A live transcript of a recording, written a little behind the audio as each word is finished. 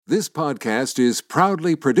This podcast is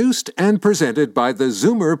proudly produced and presented by the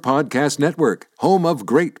Zoomer Podcast Network, home of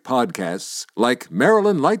great podcasts like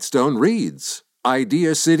Marilyn Lightstone Reads,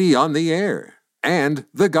 Idea City on the Air, and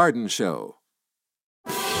The Garden Show.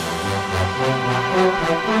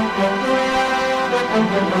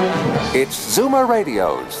 It's Zoomer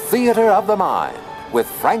Radio's Theater of the Mind with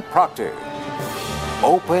Frank Proctor.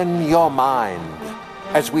 Open your mind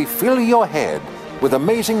as we fill your head with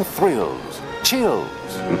amazing thrills, chills,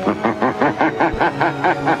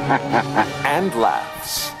 and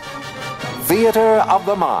laughs. Theater of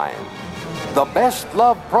the Mind. The best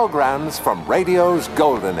love programs from radio's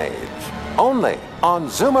golden age. Only on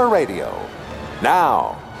Zoomer Radio.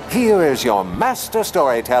 Now, here is your master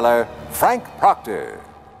storyteller, Frank Proctor.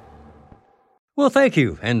 Well, thank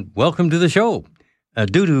you, and welcome to the show.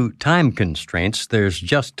 Due to time constraints, there's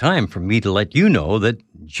just time for me to let you know that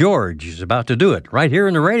George is about to do it right here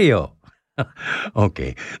in the radio.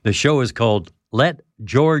 Okay, the show is called Let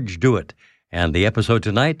George Do It, and the episode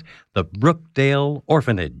tonight, The Brookdale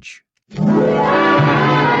Orphanage. Your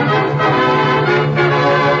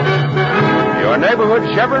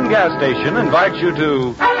neighborhood Chevron gas station invites you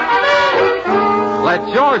to Let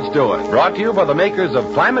George Do It, brought to you by the makers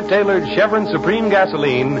of climate-tailored Chevron Supreme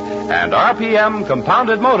Gasoline and RPM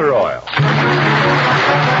Compounded Motor Oil.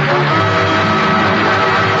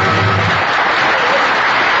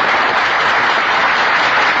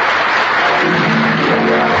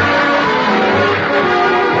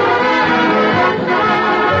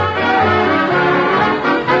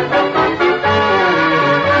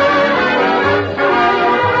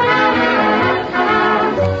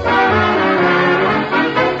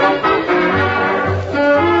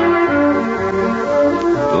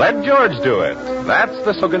 Let George do it. That's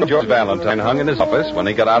the slogan George Valentine hung in his office when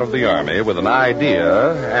he got out of the Army with an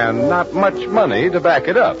idea and not much money to back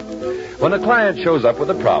it up. When a client shows up with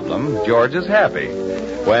a problem, George is happy.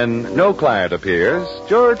 When no client appears,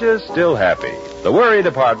 George is still happy. The worry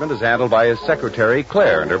department is handled by his secretary,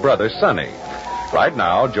 Claire, and her brother, Sonny. Right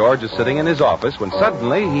now, George is sitting in his office when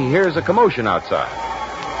suddenly he hears a commotion outside.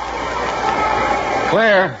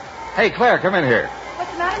 Claire. Hey, Claire, come in here.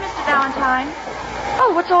 What's the matter, Mr. Valentine?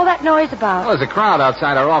 Oh, what's all that noise about? Well, there's a crowd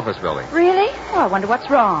outside our office building. Really? Oh, I wonder what's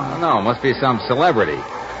wrong. Oh, no, must be some celebrity.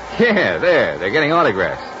 Yeah, there. They're getting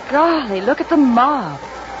autographs. Golly, look at the mob.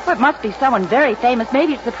 Well, it must be someone very famous.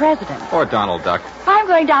 Maybe it's the president. Or Donald Duck. I'm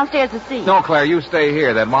going downstairs to see. No, Claire, you stay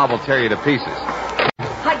here. That mob will tear you to pieces.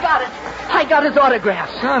 I got it. I got his autograph.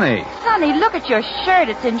 Sonny. Sonny, look at your shirt.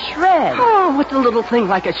 It's in shreds. Oh, what's a little thing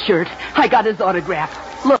like a shirt? I got his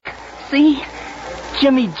autograph. Look, see?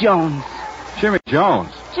 Jimmy Jones. Jimmy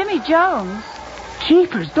Jones. Jimmy Jones?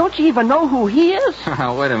 Jeepers, don't you even know who he is?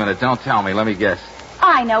 Wait a minute. Don't tell me. Let me guess.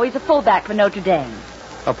 I know. He's a fullback for Notre Dame.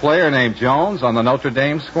 A player named Jones on the Notre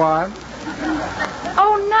Dame squad?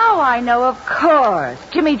 Oh, no, I know, of course.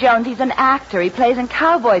 Jimmy Jones, he's an actor. He plays in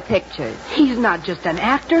cowboy pictures. He's not just an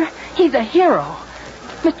actor. He's a hero.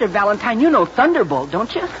 Mr. Valentine, you know Thunderbolt,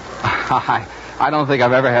 don't you? I don't think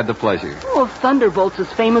I've ever had the pleasure. Well, Thunderbolt's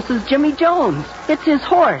as famous as Jimmy Jones. It's his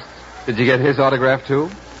horse. Did you get his autograph, too?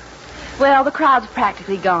 Well, the crowd's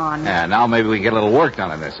practically gone. Yeah, now maybe we can get a little work done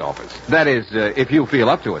in this office. That is, if you feel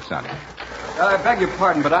up to it, Sonny. I beg your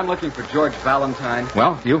pardon, but I'm looking for George Valentine.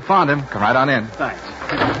 Well, you found him. Come right on in. Thanks.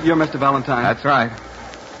 You're Mr. Valentine? That's right.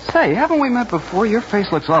 Say, haven't we met before? Your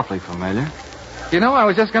face looks awfully familiar. You know, I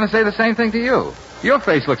was just going to say the same thing to you. Your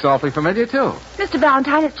face looks awfully familiar, too. Mr.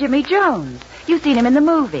 Valentine, it's Jimmy Jones. You've seen him in the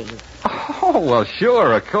movies. Oh, well,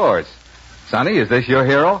 sure, of course. Sonny, is this your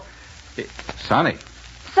hero? Sonny.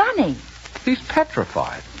 Sonny. He's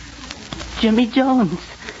petrified. Jimmy Jones.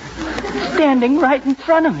 Standing right in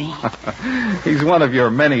front of me. He's one of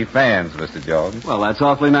your many fans, Mr. Jones. Well, that's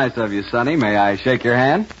awfully nice of you, Sonny. May I shake your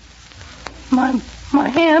hand? My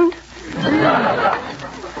hand?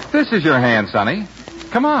 This is your hand, Sonny.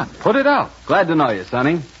 Come on, put it out. Glad to know you,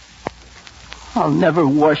 Sonny. I'll never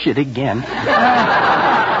wash it again.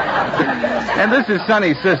 And this is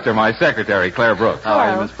Sonny's sister, my secretary, Claire Brooks. How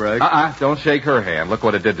are you, Miss Briggs? Don't shake her hand. Look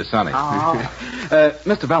what it did to Sonny.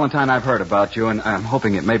 Mr. Valentine, I've heard about you, and I'm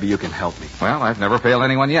hoping that maybe you can help me. Well, I've never failed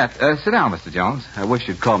anyone yet. Sit down, Mr. Jones. I wish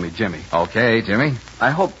you'd call me Jimmy. Okay, Jimmy.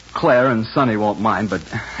 I hope Claire and Sonny won't mind, but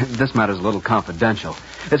this matter's a little confidential.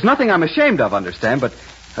 It's nothing I'm ashamed of, understand, but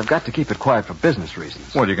I've got to keep it quiet for business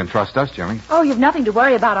reasons. Well, you can trust us, Jimmy. Oh, you've nothing to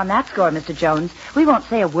worry about on that score, Mr. Jones. We won't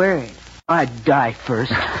say a word. I'd die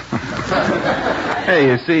first.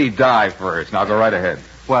 Hey, you see, die first. Now go right ahead.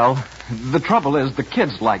 Well, the trouble is the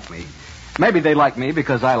kids like me. Maybe they like me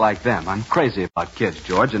because I like them. I'm crazy about kids,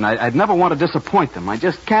 George, and I'd never want to disappoint them. I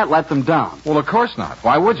just can't let them down. Well, of course not.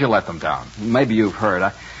 Why would you let them down? Maybe you've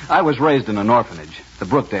heard. I was raised in an orphanage, the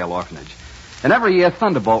Brookdale Orphanage. And every year,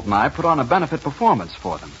 Thunderbolt and I put on a benefit performance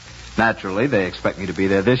for them. Naturally, they expect me to be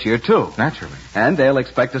there this year, too. Naturally. And they'll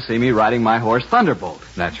expect to see me riding my horse, Thunderbolt.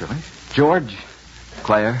 Naturally. George,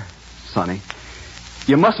 Claire, Sonny,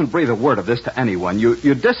 you mustn't breathe a word of this to anyone. You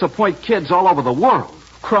disappoint kids all over the world.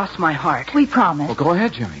 Cross my heart. We promise. Well, go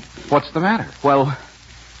ahead, Jimmy. What's the matter? Well,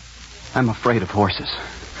 I'm afraid of horses.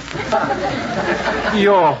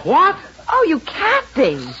 You're what? Oh, you can't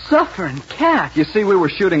be. Suffering cat. You see, we were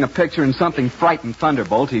shooting a picture and something frightened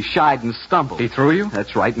Thunderbolt. He shied and stumbled. He threw you?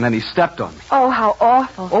 That's right, and then he stepped on me. Oh, how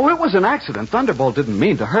awful. Oh, it was an accident. Thunderbolt didn't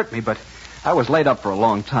mean to hurt me, but I was laid up for a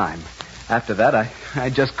long time. After that, I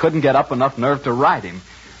just couldn't get up enough nerve to ride him.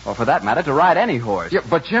 Or for that matter, to ride any horse. Yeah,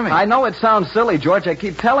 but Jimmy... I know it sounds silly, George. I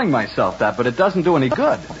keep telling myself that, but it doesn't do any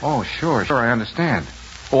good. Oh, sure, I understand.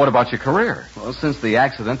 Well, what about your career? Well, since the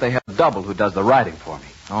accident, they have a double who does the riding for me.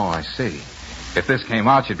 Oh, I see. If this came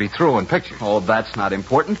out, you'd be through in pictures. Oh, that's not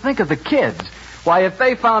important. Think of the kids. Why, if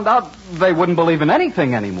they found out, they wouldn't believe in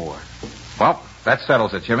anything anymore. Well, that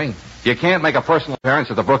settles it, Jimmy. You can't make a personal appearance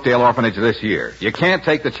at the Brookdale Orphanage this year. You can't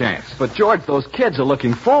take the chance. But, George, those kids are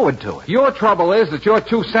looking forward to it. Your trouble is that you're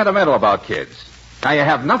too sentimental about kids. Now, you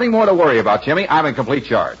have nothing more to worry about, Jimmy. I'm in complete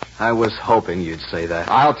charge. I was hoping you'd say that.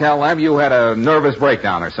 I'll tell them you had a nervous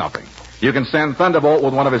breakdown or something. You can send Thunderbolt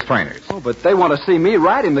with one of his trainers. Oh, but they want to see me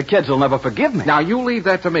ride him. The kids will never forgive me. Now, you leave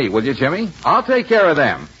that to me, will you, Jimmy? I'll take care of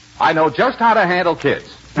them. I know just how to handle kids.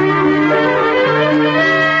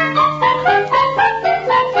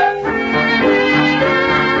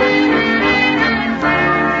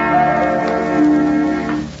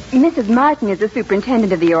 Mrs. Martin is the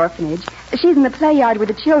superintendent of the orphanage. She's in the play yard with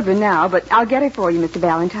the children now, but I'll get her for you, Mr.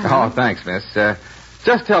 Valentine. Oh, thanks, miss.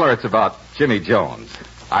 Just tell her it's about Jimmy Jones.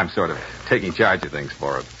 I'm sort of taking charge of things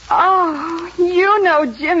for him. Oh, you know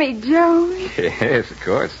Jimmy Jones. Yes, of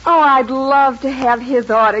course. Oh, I'd love to have his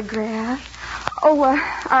autograph. Oh,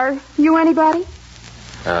 are you anybody?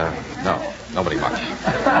 No, nobody much.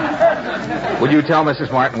 Will you tell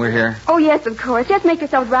Mrs. Martin we're here? Oh, yes, of course. Just make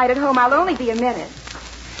yourselves right at home. I'll only be a minute.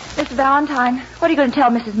 Mr. Valentine, what are you going to tell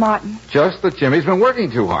Mrs. Martin? Just that Jimmy's been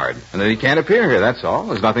working too hard, and that he can't appear here, that's all.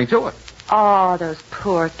 There's nothing to it. Oh, those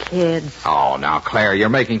poor kids. Oh, now, Claire, you're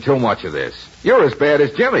making too much of this. You're as bad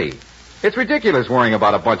as Jimmy. It's ridiculous worrying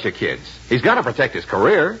about a bunch of kids. He's got to protect his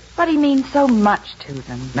career. But he means so much to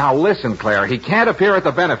them. Now, listen, Claire, he can't appear at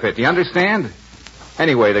the benefit. Do you understand?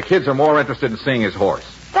 Anyway, the kids are more interested in seeing his horse.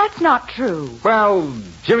 That's not true. Well,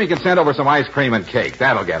 Jimmy can send over some ice cream and cake.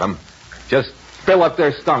 That'll get them. Just fill up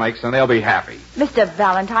their stomachs and they'll be happy. Mr.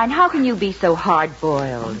 Valentine, how can you be so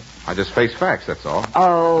hard-boiled? I just face facts, that's all.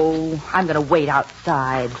 Oh, I'm going to wait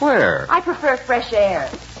outside. Claire. I prefer fresh air.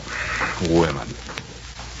 Women.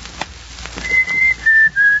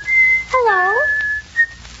 Hello.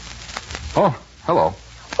 Oh, hello.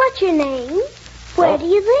 What's your name? Where do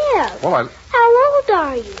you live? Well, How old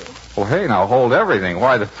are you? Well, hey, now hold everything.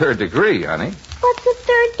 Why the third degree, honey? What's the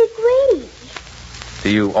third degree? Do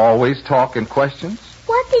you always talk in questions?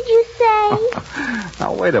 What did you say?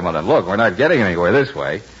 Now, wait a minute. Look, we're not getting anywhere this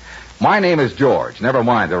way. My name is George. Never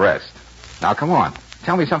mind the rest. Now, come on.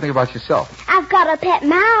 Tell me something about yourself. I've got a pet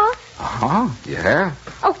mouse. Uh-huh. Yeah?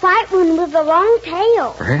 A white one with a long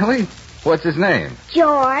tail. Really? What's his name?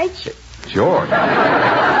 George. George.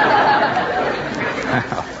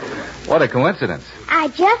 What a coincidence. I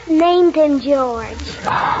just named him George.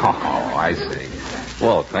 Oh, I see.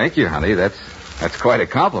 Well, thank you, honey. That's quite a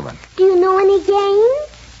compliment. Do you know any games?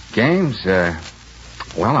 Games?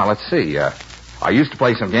 Well, now, let's see. I used to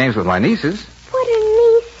play some games with my nieces. What are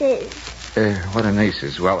nieces? What are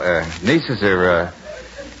nieces? Well, nieces are,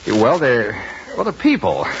 they're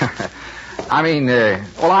people. I mean,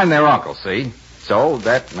 I'm their uncle, see? So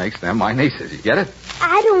that makes them my nieces. You get it?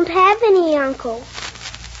 I don't have any uncle.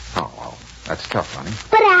 Oh, well, that's tough, honey.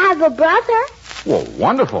 But I have a brother. Well,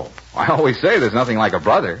 wonderful. I always say there's nothing like a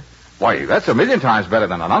brother. Why, that's a million times better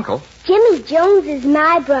than an uncle. Jimmy Jones is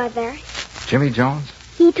my brother. Jimmy Jones?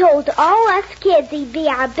 He told all us kids he'd be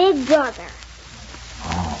our big brother.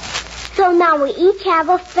 Oh. So now we each have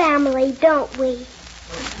a family, don't we?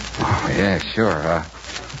 Oh, yeah, sure.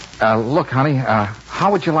 Look, honey,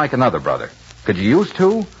 how would you like another brother? Could you use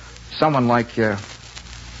two? Someone like,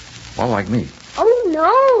 like me. Oh,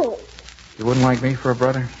 no. You wouldn't like me for a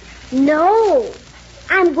brother? No.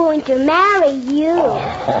 I'm going to marry you.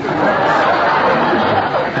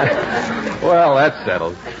 Well, that's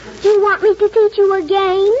settled. Do you want me to teach you a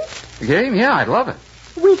game? A game? Yeah, I'd love it.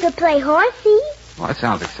 We could play horsey. Well, that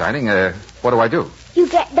sounds exciting. What do I do? You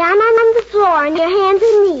get down on the floor on your hands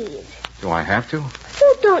and knees. Do I have to?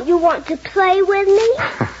 So don't you want to play with me?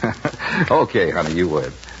 Okay, honey, you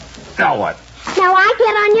would. Now what? Now I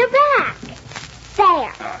get on your back.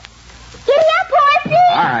 There. Giddy up, horsey.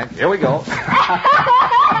 All right, here we go.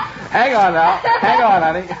 Hang on now. Hang on,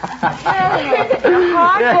 honey.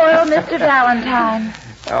 Hard-boiled Mr. Valentine.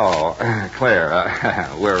 Oh, Claire,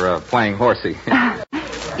 we're playing horsey.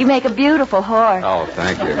 You make a beautiful horse. Oh,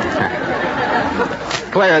 thank you.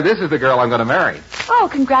 Claire, this is the girl I'm going to marry. Oh,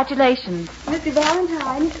 congratulations. Mr.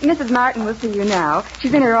 Valentine, Mrs. Martin will see you now.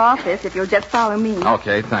 She's in her office if you'll just follow me.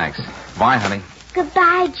 Okay, thanks. Bye, honey.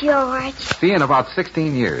 Goodbye, George. See you in about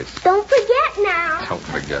 16 years. Don't forget now. Don't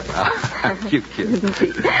forget now. Cute kid.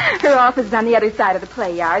 Her office is on the other side of the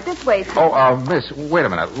play yard. This way. Oh, miss, wait a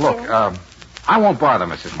minute. Look, I won't bother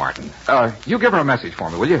Mrs. Martin. You give her a message for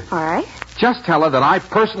me, will you? All right. Just tell her that I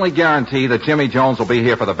personally guarantee that Jimmy Jones will be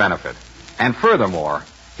here for the benefit. And furthermore,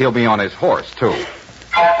 he'll be on his horse, too.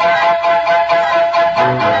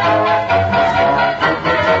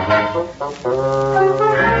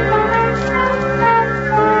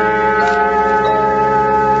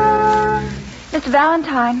 Mr.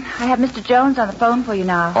 Valentine, I have Mr. Jones on the phone for you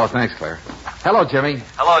now. Oh, thanks, Claire. Hello, Jimmy.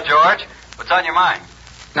 Hello, George. What's on your mind?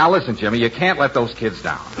 Now, listen, Jimmy, you can't let those kids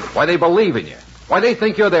down. Why, they believe in you. Why, they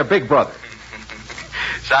think you're their big brother.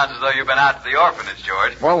 Sounds as though you've been out to the orphanage,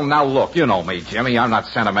 George. Well, now, look, you know me, Jimmy. I'm not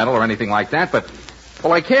sentimental or anything like that, but,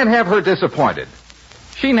 well, I can't have her disappointed.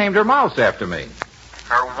 She named her mouse after me.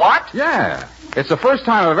 Her what? Yeah. It's the first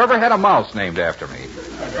time I've ever had a mouse named after me.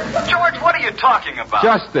 George, what are you talking about?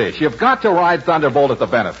 Just this. You've got to ride Thunderbolt at the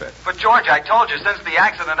benefit. But, George, I told you since the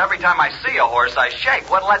accident, every time I see a horse, I shake.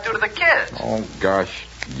 What'll that do to the kids? Oh, gosh.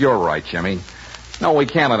 You're right, Jimmy. No, we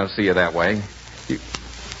can't let them see you that way.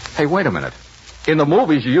 Hey, wait a minute. In the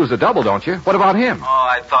movies, you use a double, don't you? What about him? Oh,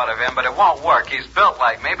 I thought of him, but it won't work. He's built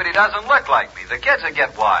like me, but he doesn't look like me. The kids will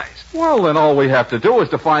get wise. Well, then all we have to do is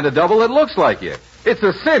to find a double that looks like you. It's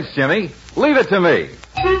a cinch, Jimmy. Leave it to me.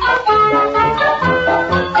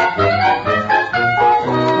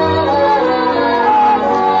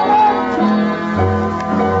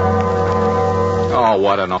 Oh,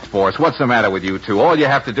 what an force. What's the matter with you two? All you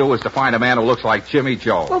have to do is to find a man who looks like Jimmy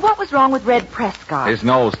Jones. Well, what was wrong with Red Prescott? His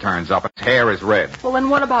nose turns up. His hair is red. Well, then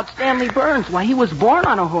what about Stanley Burns? Why, he was born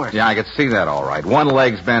on a horse. Yeah, I could see that all right. One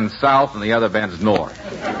leg's bends south and the other bends north.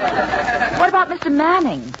 What about Mr.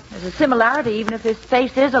 Manning? There's a similarity, even if his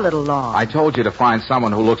face is a little long. I told you to find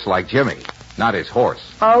someone who looks like Jimmy, not his horse.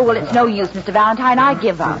 Oh, well, it's no use, Mr. Valentine. I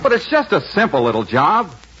give up. But it's just a simple little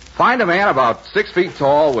job. Find a man about 6 feet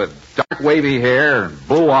tall with dark wavy hair and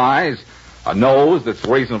blue eyes, a nose that's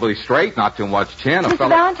reasonably straight, not too much chin. Mr.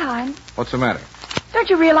 Valentine. What's the matter? Don't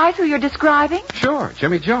you realize who you're describing? Sure,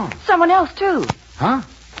 Jimmy Jones. Someone else, too. Huh?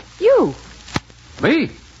 You.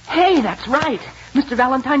 Me? Hey, that's right. Mr.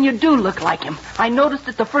 Valentine, you do look like him. I noticed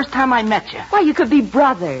it the first time I met you. Why, you could be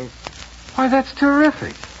brothers. Why, that's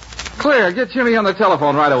terrific. Claire, get Jimmy on the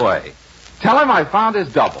telephone right away. Tell him I found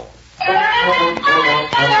his double.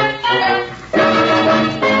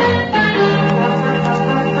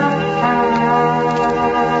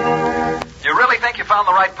 You really think you found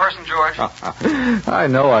the right person, George? I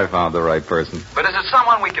know I found the right person. But is it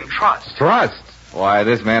someone we can trust? Trust? Why,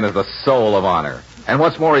 this man is the soul of honor. And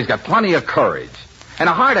what's more, he's got plenty of courage. And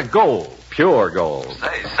a heart of gold. Pure gold.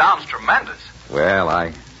 Say, sounds tremendous. Well,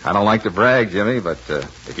 I don't like to brag, Jimmy, but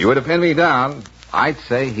if you were to pin me down, I'd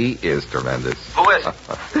say he is tremendous. Who is it?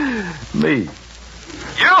 Me.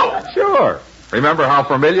 You? Sure. Remember how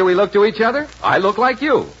familiar we look to each other? I look like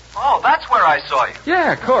you. Oh, that's where I saw you.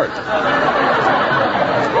 Yeah, of course.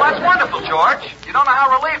 Well, that's wonderful, George. You don't know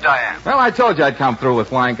how relieved I am. Well, I told you I'd come through with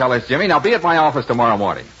flying colors, Jimmy. Now be at my office tomorrow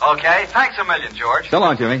morning. Okay, thanks a million, George. So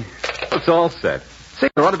long, Jimmy. It's all set. See,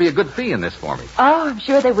 there ought to be a good fee in this for me. Oh, I'm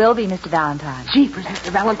sure there will be, Mr. Valentine. Jeepers, Mr.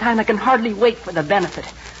 Valentine, I can hardly wait for the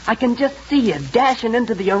benefit. I can just see you dashing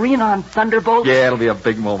into the arena on Thunderbolt. Yeah, it'll be a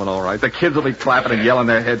big moment, all right. The kids will be clapping and yelling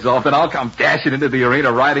their heads off, and I'll come dashing into the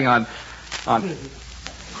arena riding on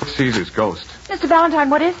Caesar's ghost. Mr. Valentine,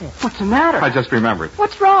 what is it? What's the matter? I just remembered.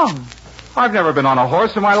 What's wrong? I've never been on a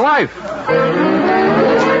horse in my life.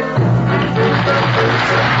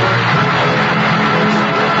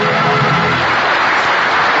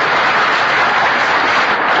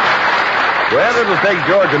 Well, it'll take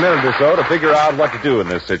George a minute or so to figure out what to do in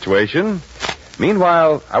this situation.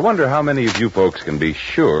 Meanwhile, I wonder how many of you folks can be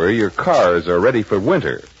sure your cars are ready for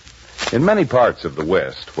winter. In many parts of the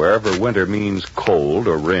West, wherever winter means cold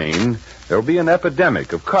or rain, there will be an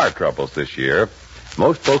epidemic of car troubles this year.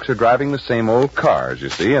 Most folks are driving the same old cars, you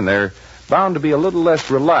see, and they're bound to be a little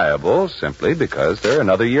less reliable simply because they're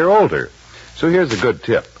another year older. So here's a good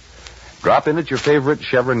tip. Drop in at your favorite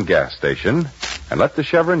Chevron gas station and let the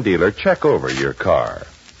Chevron dealer check over your car.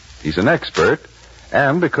 He's an expert,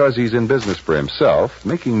 And because he's in business for himself,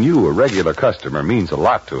 making you a regular customer means a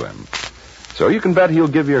lot to him. So you can bet he'll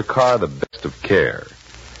give your car the best of care.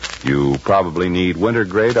 You probably need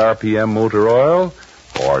winter-grade RPM motor oil,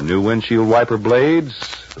 or new windshield wiper blades.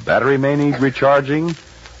 The battery may need recharging,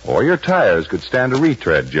 or your tires could stand a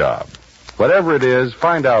retread job. Whatever it is,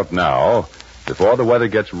 find out now before the weather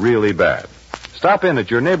gets really bad. Stop in at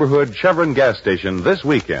your neighborhood Chevron gas station this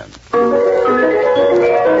weekend.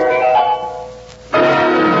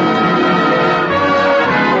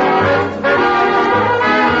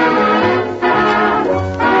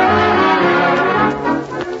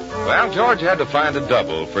 Well, George had to find a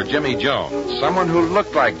double for Jimmy Jones, someone who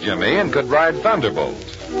looked like Jimmy and could ride Thunderbolt.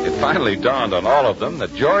 It finally dawned on all of them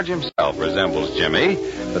that George himself resembles Jimmy,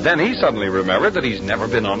 but then he suddenly remembered that he's never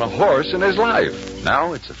been on a horse in his life.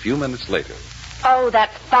 Now it's a few minutes later. Oh,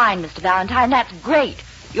 that's fine, Mr. Valentine. That's great.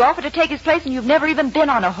 You offered to take his place and you've never even been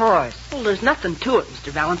on a horse. Well, there's nothing to it,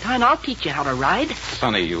 Mr. Valentine. I'll teach you how to ride.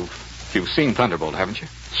 Sonny, you've seen Thunderbolt, haven't you?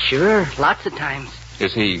 Sure, lots of times.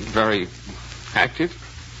 Is he very active?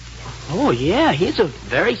 Oh, yeah, he's a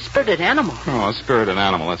very spirited animal. Oh, a spirited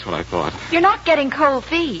animal, that's what I thought. You're not getting cold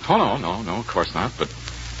feet. Oh, no, of course not. But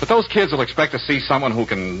those kids will expect to see someone who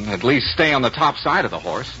can at least stay on the top side of the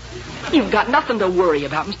horse. You've got nothing to worry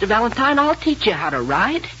about, Mr. Valentine. I'll teach you how to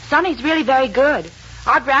ride. Sonny's really very good.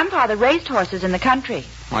 Our grandfather raised horses in the country.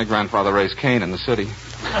 My grandfather raised Cain in the city.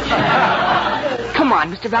 Come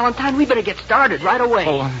on, Mr. Valentine, we better get started right away.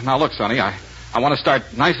 Oh, now look, Sonny, I want to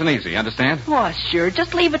start nice and easy, understand? Oh, sure,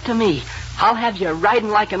 just leave it to me. I'll have you riding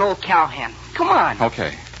like an old cowhand. Come on.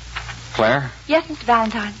 Okay. Claire? Yes, Mr.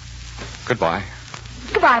 Valentine. Goodbye.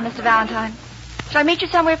 Goodbye, Mr. Valentine. Shall I meet you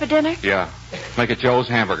somewhere for dinner? Yeah. Make it Joe's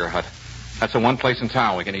Hamburger Hut. That's the one place in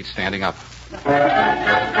town we can eat standing up.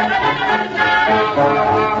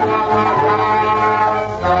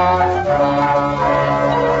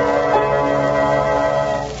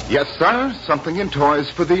 Yes, sir? Something in toys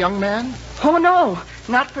for the young man? Oh, no,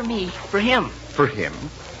 not for me, for him. For him?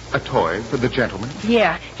 A toy for the gentleman?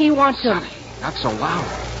 Yeah, he wants a... Sonny, not so loud.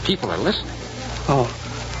 People are listening. Oh,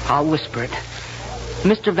 I'll whisper it.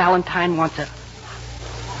 Mr. Valentine wants a...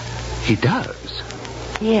 He does?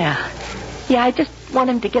 Yeah, I just want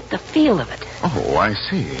him to get the feel of it. Oh, I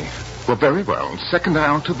see. Well, very well. Second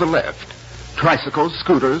aisle to the left. Tricycles,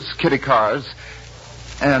 scooters, kiddie cars,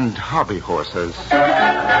 and hobby horses.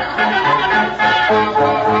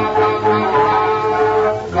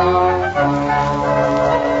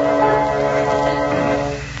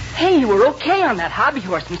 Hey, you were okay on that hobby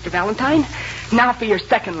horse, Mr. Valentine. Now for your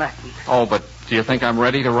second lesson. Oh, but do you think I'm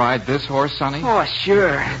ready to ride this horse, Sonny? Oh,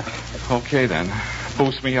 sure. Okay, then.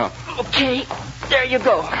 Boost me up. Okay, there you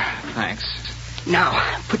go. Thanks. Now,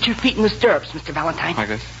 put your feet in the stirrups, Mr. Valentine. Like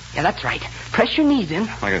this? Yeah, that's right. Press your knees in.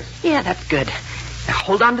 Like this? Yeah, that's good. Now,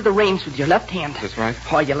 hold on to the reins with your left hand. Is this right?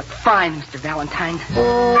 Oh, you look fine, Mr. Valentine. Okay,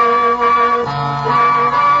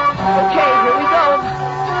 here we go.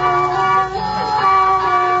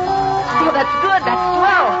 Oh, that's good. That's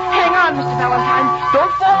swell. Hang on, Mr. Valentine.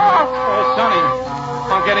 Don't fall off. Oh, Sonny,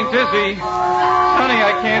 I'm getting dizzy. Sonny,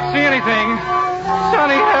 I can't see anything.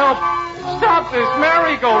 Sonny, help. Stop this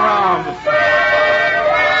merry-go-round.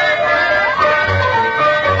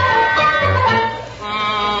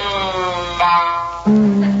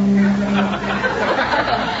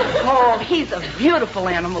 Oh, he's a beautiful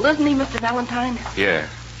animal, isn't he, Mr. Valentine? Yeah,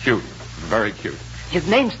 cute. Very cute. His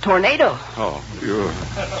name's Tornado. Oh, you...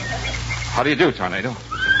 How do you do, Tornado?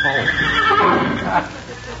 Oh.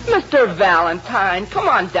 Mr. Valentine, come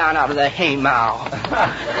on down out of the haymow.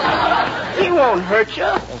 He won't hurt you.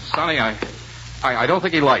 Well, Sonny, I don't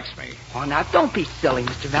think he likes me. Oh, now, don't be silly,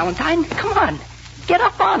 Mr. Valentine. Come on. Get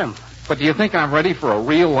up on him. But do you think I'm ready for a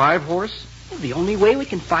real live horse? The only way we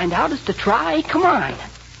can find out is to try. Come on.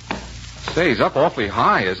 Say, he's up awfully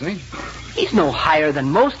high, isn't he? He's no higher than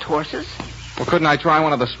most horses. Well, couldn't I try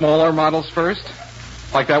one of the smaller models first?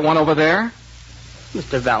 Like that one over there?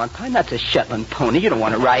 Mr. Valentine, that's a Shetland pony. You don't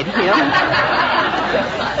want to ride him.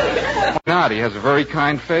 Why not? He has a very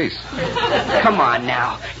kind face. Come on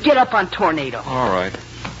now. Get up on Tornado. All right.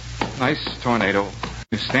 Nice Tornado.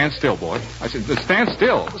 You stand still, boy. I said, stand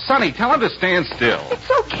still. Sonny, tell him to stand still. It's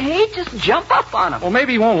okay. Just jump up on him. Well,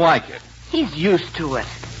 maybe he won't like it. He's used to it.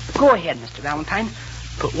 Go ahead, Mr. Valentine.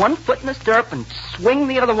 Put one foot in the stirrup and swing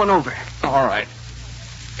the other one over. All right.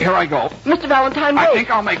 Here I go. Mr. Valentine, wait. I think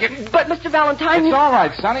I'll make it. But, Mr. Valentine... It's all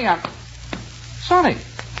right, Sonny. Sonny,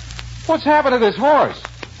 what's happened to this horse?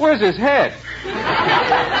 Where's his head?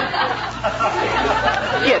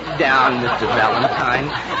 Get down, Mr. Valentine.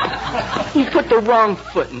 You put the wrong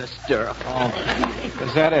foot in the stirrup. Oh,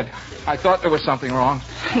 is that it? I thought there was something wrong.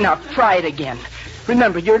 Now, try it again.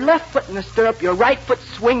 Remember, your left foot in the stirrup, your right foot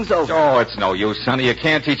swings over. Oh, it's no use, Sonny. You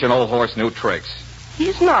can't teach an old horse new tricks.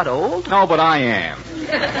 He's not old. No, but I am.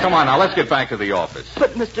 Come on now, let's get back to the office.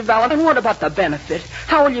 But, Mr. Valentine, what about the benefit?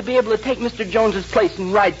 How will you be able to take Mr. Jones's place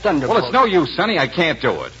and ride Thunderbolt? Well, it's no use, Sonny. I can't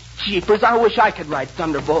do it. Jeepers, I wish I could ride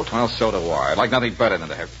Thunderbolt. Well, so do I. I'd like nothing better than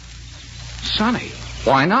to have... Sonny,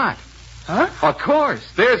 why not? Huh? Of course.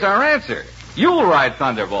 There's our answer. You'll ride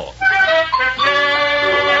Thunderbolt.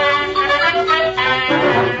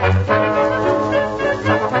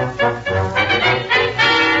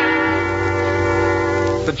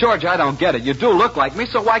 But, George, I don't get it. You do look like me,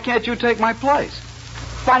 so why can't you take my place?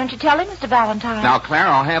 Why don't you tell him, Mr. Valentine? Now, Claire,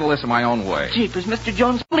 I'll handle this in my own way. Jeepers, Mr.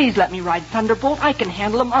 Jones, please let me ride Thunderbolt. I can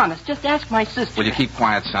handle him honest. Just ask my sister. Will you keep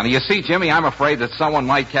quiet, Sonny? You see, Jimmy, I'm afraid that someone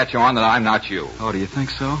might catch on that I'm not you. Oh, do you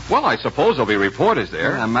think so? Well, I suppose there'll be reporters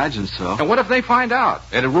there. Yeah, I imagine so. And what if they find out?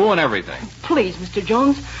 It'd ruin everything. Please, Mr.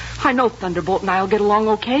 Jones. I know Thunderbolt and I'll get along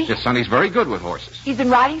okay. Yes, Sonny's very good with horses. He's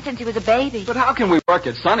been riding since he was a baby. But how can we work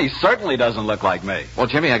it? Sonny certainly doesn't look like me. Well,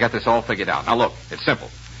 Jimmy, I got this all figured out. Now, look, it's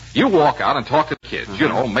simple. You walk out and talk to the kids. You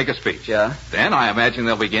know, make a speech. Yeah? Then I imagine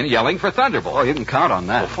they'll begin yelling for Thunderbolt. Oh, you can count on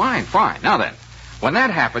that. Well, fine. Now then, when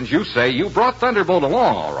that happens, you say you brought Thunderbolt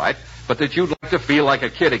along, all right, but that you'd like to feel like a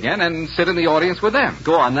kid again and sit in the audience with them.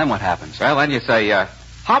 Go on, then what happens? Well, then you say,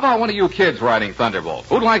 how about one of you kids riding Thunderbolt?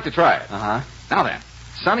 Who'd like to try it? Uh-huh. Now then,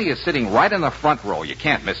 Sonny is sitting right in the front row. You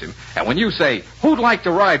can't miss him. And when you say, who'd like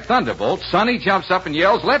to ride Thunderbolt, Sonny jumps up and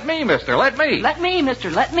yells, let me, mister, let me. Let me,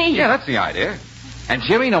 mister, let me. Yeah, that's the idea. And,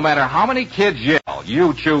 Jimmy, no matter how many kids yell,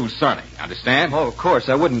 you choose Sonny. Understand? Oh, of course.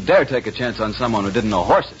 I wouldn't dare take a chance on someone who didn't know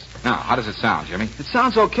horses. Now, how does it sound, Jimmy? It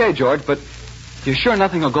sounds okay, George, but you sure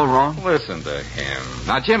nothing will go wrong? Listen to him.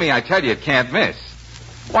 Now, Jimmy, I tell you, it can't miss.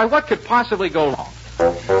 Why, what could possibly go wrong?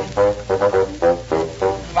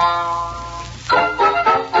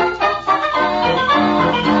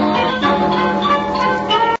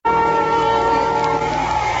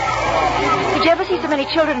 Did you ever see so many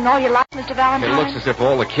children in all your life, Mr. Valentine? It looks as if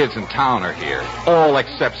all the kids in town are here. All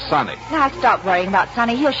except Sonny. Now, stop worrying about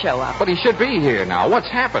Sonny. He'll show up. But he should be here now. What's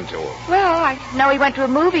happened to him? Well, I know he went to a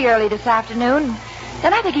movie early this afternoon.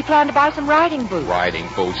 Then I think he planned to buy some riding boots. Riding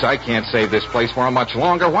boots. I can't save this place for him much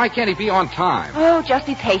longer. Why can't he be on time? Oh, just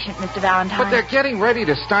be patient, Mr. Valentine. But they're getting ready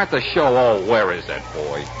to start the show. Oh, where is that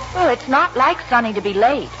boy? Well, it's not like Sonny to be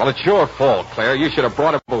late. Well, it's your fault, Claire. You should have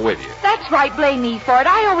brought him with you. That's right. Blame me for it.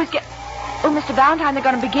 I always get... Oh, Mr. Valentine, they're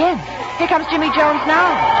going to begin. Here comes Jimmy Jones now.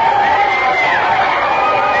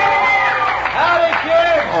 Howdy,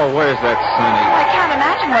 kids. Oh, where's that Sonny? I can't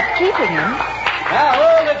imagine what's keeping him. Now,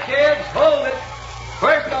 hold it, kids. Hold it.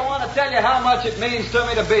 First, I want to tell you how much it means to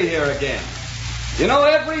me to be here again. You know,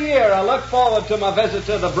 every year I look forward to my visit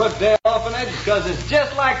to the Brookdale Orphanage because it's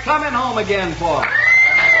just like coming home again for me.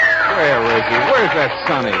 Where is he? Where's that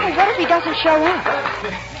Sonny? Oh, what if he doesn't show up?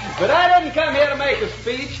 But I didn't come here to make a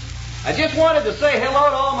speech. I just wanted to say hello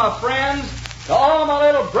to all my friends, to all my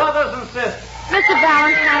little brothers and sisters. Mr.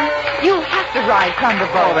 Valentine, you'll have to ride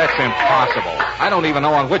Thunderbolt. Oh, that's impossible. I don't even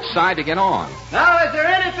know on which side to get on. Now, is there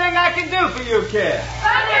anything I can do for you, kids?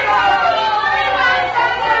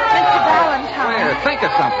 Mr. Valentine. Claire, think of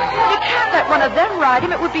something. You can't let one of them ride him.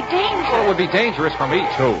 It would be dangerous. Well, it would be dangerous for me,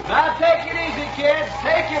 too. Now, take it easy, kids.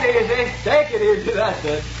 Take it easy. Take it easy. That's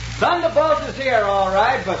it. Thunderbolt is here, all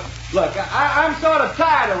right, but look, I'm sort of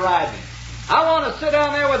tired of riding. I want to sit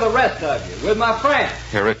down there with the rest of you, with my friends.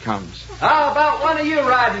 Here it comes. How about one of you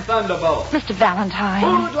riding Thunderbolt? Mr. Valentine.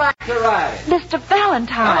 Who'd like to ride it? Mr.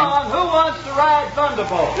 Valentine. Come on, who wants to ride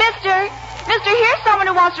Thunderbolt? Mister, here's someone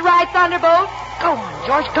who wants to ride Thunderbolt. Go on,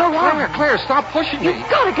 George, go on. Claire, stop pushing me. You've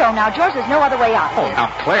got to go now, George. There's no other way out. Oh, now,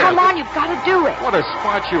 Claire. Come on, you've got to do it. What a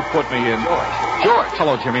spot you put me in. George.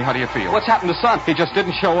 Hello, Jimmy. How do you feel? What's happened to Son? He just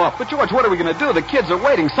didn't show up. But, George, what are we going to do? The kids are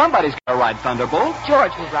waiting. Somebody's got to ride Thunderbolt.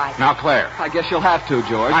 George will ride. Now, Claire. I guess you'll have to,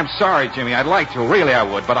 George. I'm sorry, Jimmy. I'd like to. Really, I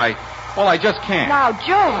would. But I just can't. Now,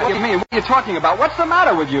 George. What do you mean? What are you talking about? What's the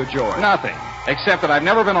matter with you, George? Nothing. Except that I've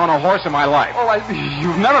never been on a horse in my life. Oh,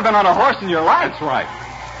 you've never been on a horse in your life? That's right.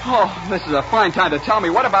 Oh, this is a fine time to tell me.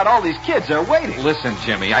 What about all these kids? They're waiting. Listen,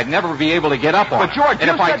 Jimmy, I'd never be able to get up on But, George, and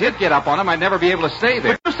if I did get up on them, I'd never be able to stay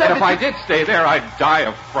there. But you said and if that I did stay there, I'd die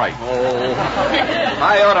of fright. Oh,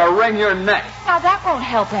 I ought to wring your neck. Now, that won't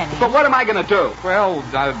help any. But what am I going to do? Well,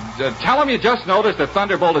 tell him you just noticed that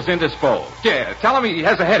Thunderbolt is indisposed. Yeah, tell him he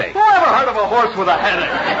has a headache. Who ever heard of a horse with a headache?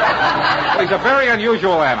 Well, he's a very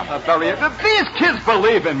unusual animal. These kids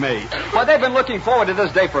believe in me. Why, they've been looking forward to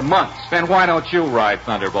this day for months. Then why don't you ride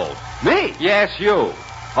Thunderbolt? Me? Yes, you.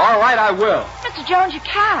 All right, I will. Mr. Jones, you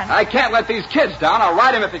can't. I can't let these kids down. I'll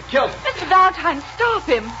ride him if it kills me. Mr. Valentine, stop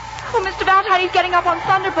him. Oh, Mr. Valentine, he's getting up on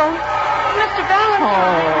Thunderbolt. Mr. Valentine.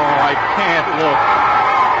 Oh, I can't look.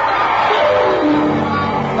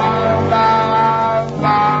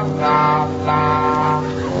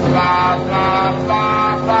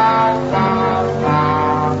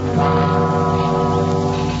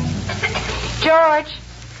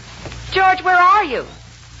 George, where are you?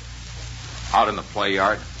 Out in the play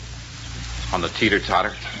yard. On the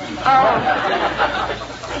teeter-totter.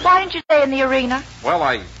 Oh. Why didn't you stay in the arena? Well,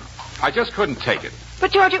 I just couldn't take it.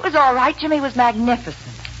 But, George, it was all right. Jimmy was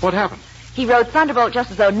magnificent. What happened? He rode Thunderbolt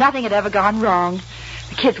just as though nothing had ever gone wrong.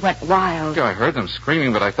 The kids went wild. Yeah, I heard them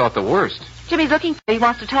screaming, but I thought the worst. Jimmy's looking for you. He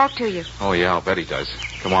wants to talk to you. Oh, yeah, I'll bet he does.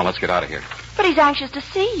 Come on, let's get out of here. But he's anxious to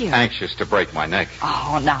see you. Anxious to break my neck.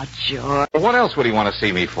 Oh, now, George. Well, what else would he want to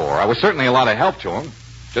see me for? I was certainly a lot of help to him.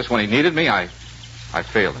 Just when he needed me, I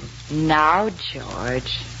failed him. Now,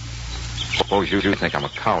 George. Suppose you think I'm a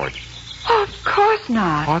coward. Oh, of course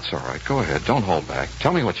not. Oh, that's all right. Go ahead. Don't hold back.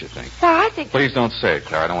 Tell me what you think. Well, I think... Please don't say it,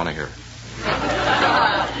 Claire. I don't want to hear it.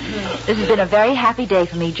 This has been a very happy day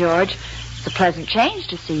for me, George. It's a pleasant change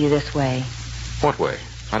to see you this way. What way?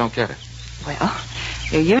 I don't get it. Well,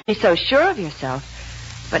 you're usually so sure of yourself.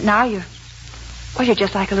 But now you're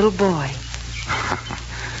just like a little boy.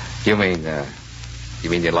 You mean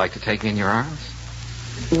you'd like to take me in your arms?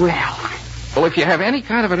 Well, if you have any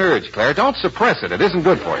kind of an urge, Claire, don't suppress it. It isn't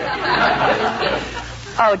good for you.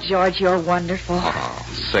 Oh, George, you're wonderful. Oh,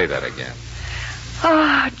 say that again.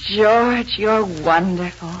 Oh, George, you're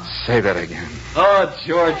wonderful. Say that again. Oh,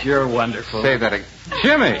 George, you're wonderful. Say that again.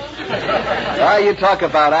 Jimmy! You talk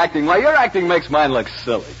about acting. Why, your acting makes mine look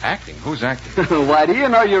silly. Acting? Who's acting? Why, do you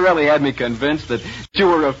know you really had me convinced that you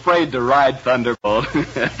were afraid to ride Thunderbolt?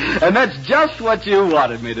 And that's just what you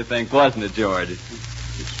wanted me to think, wasn't it, George?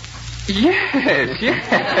 Yes.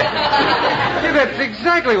 Yeah, that's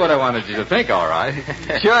exactly what I wanted you to think, all right.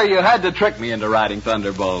 Sure, you had to trick me into riding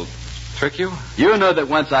Thunderbolt. Trick you? You know that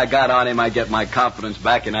once I got on him, I'd get my confidence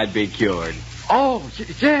back and I'd be cured. Oh,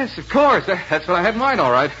 yes, of course. That's what I had in mind,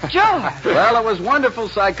 all right. George! Well, it was wonderful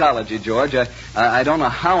psychology, George. I don't know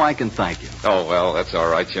how I can thank you. Oh, well, that's all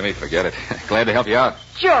right, Jimmy. Forget it. Glad to help you out.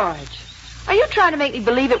 George, are you trying to make me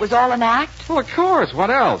believe it was all an act? Well, of course. What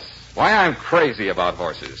else? Why, I'm crazy about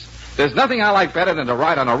horses. There's nothing I like better than to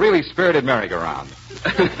ride on a really spirited merry-go-round.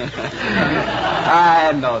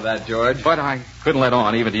 I know that, George. But I couldn't let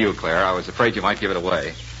on, even to you, Claire. I was afraid you might give it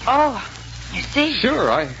away. Oh, you see? Sure,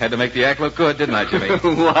 I had to make the act look good, didn't I, Jimmy?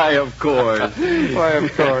 Why, of course. Why,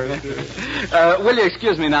 of course. Will you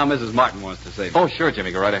excuse me now? Mrs. Martin wants to say something. Oh, sure,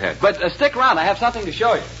 Jimmy. Go right ahead. But stick around. I have something to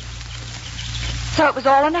show you. So it was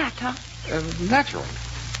all an act, huh? Naturally.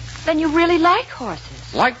 Then you really like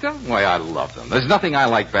horses. Like them? Why, I love them. There's nothing I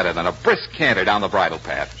like better than a brisk canter down the bridle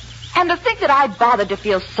path. And to think that I bothered to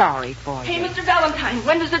feel sorry for you. Hey, Mr. Valentine,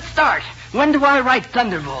 when does it start? When do I ride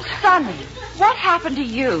Thunderbolt? Sonny, what happened to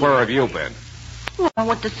you? Where have you been? Well, I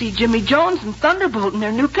went to see Jimmy Jones and Thunderbolt in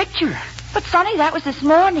their new picture. But, Sonny, that was this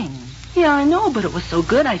morning. Yeah, I know, but it was so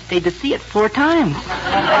good I stayed to see it 4 times.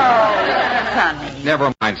 Oh, Sonny.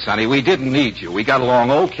 Never mind, Sonny. We didn't need you. We got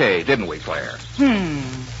along okay, didn't we, Claire?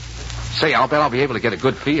 Say, I'll bet I'll be able to get a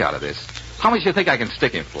good fee out of this. How much do you think I can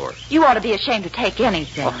stick him for? You ought to be ashamed to take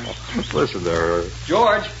anything. Oh, listen to her.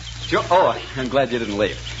 George. Oh, I'm glad you didn't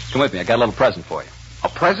leave. Come with me. I got a little present for you. A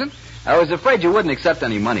present? I was afraid you wouldn't accept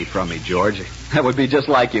any money from me, George. That would be just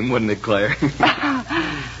like him, wouldn't it, Claire?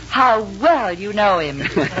 How well you know him.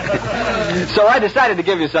 So I decided to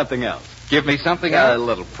give you something else. Give me something A else?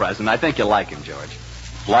 little present. I think you'll like him, George.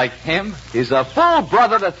 Like him? He's a full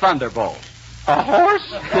brother to Thunderbolt. A horse?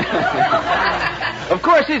 Of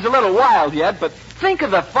course, he's a little wild yet, but think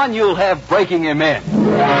of the fun you'll have breaking him in. George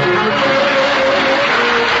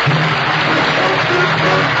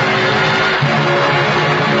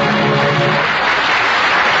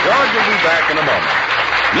will be back in a moment.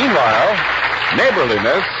 Meanwhile,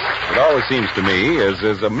 neighborliness, it always seems to me, is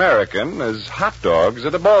as American as hot dogs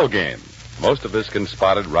at a ball game. Most of us can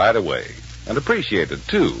spot it right away, and appreciate it,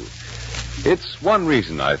 too. It's one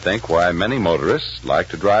reason, I think, why many motorists like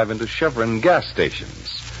to drive into Chevron gas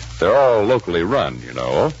stations. They're all locally run, you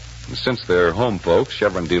know. And since they're home folks,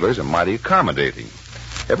 Chevron dealers are mighty accommodating.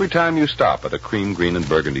 Every time you stop at a cream, green, and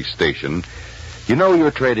burgundy station, you know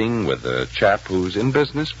you're trading with a chap who's in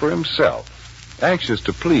business for himself, anxious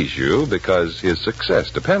to please you because his success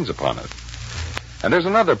depends upon it. And there's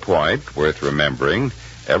another point worth remembering.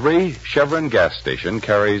 Every Chevron gas station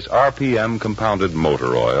carries RPM compounded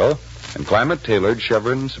motor oil and climate-tailored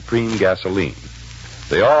Chevron Supreme gasoline.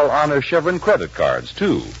 They all honor Chevron credit cards,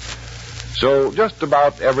 too. So just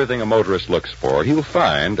about everything a motorist looks for, he'll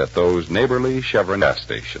find at those neighborly Chevron gas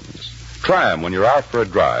stations. Try them when you're out for a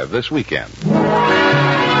drive this weekend.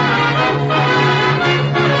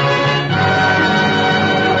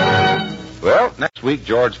 Well, next week,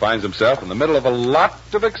 George finds himself in the middle of a lot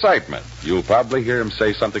of excitement. You'll probably hear him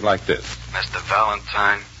say something like this. Mr.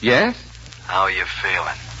 Valentine? Yes? How are you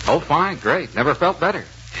feeling? Oh, fine, great. Never felt better.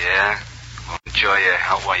 Yeah? Well, enjoy your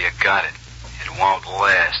health while you got it. It won't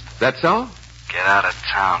last. That so? Get out of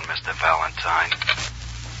town, Mr. Valentine.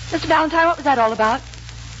 Mr. Valentine, what was that all about?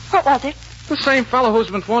 What was it? The same fellow who's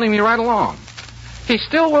been phoning me right along. He's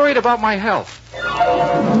still worried about my health.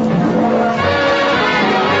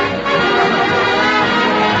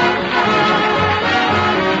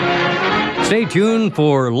 Stay tuned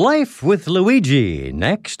for Life with Luigi,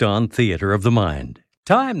 next on Theater of the Mind.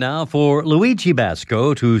 Time now for Luigi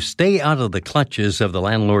Basco to stay out of the clutches of the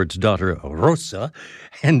landlord's daughter, Rosa,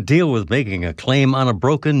 and deal with making a claim on a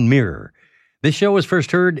broken mirror. This show was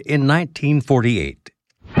first heard in 1948.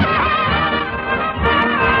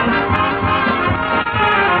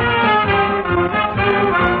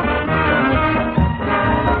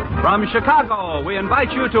 From Chicago, we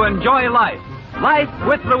invite you to enjoy Life. Life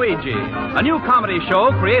with Luigi, a new comedy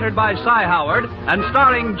show created by Cy Howard and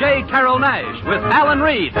starring J. Carrol Naish with Alan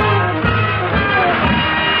Reed.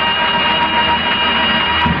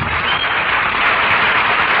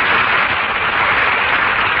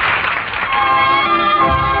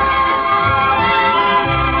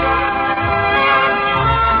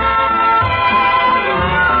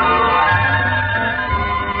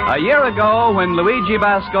 A year ago, when Luigi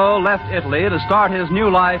Basco left Italy to start his new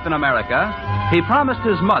life in America, he promised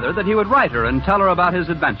his mother that he would write her and tell her about his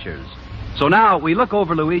adventures. So now we look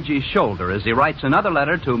over Luigi's shoulder as he writes another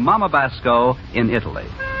letter to Mama Basco in Italy.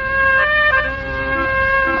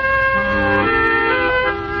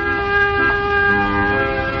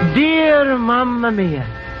 Dear Mamma Mia,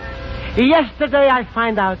 yesterday I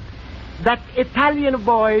find out that Italian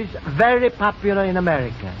boys very popular in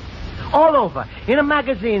America. All over, in the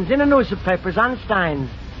magazines, in the newspapers, on signs,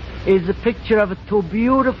 is a picture of two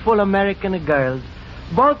beautiful American girls,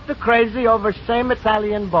 both crazy over same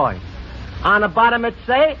Italian boy. On the bottom it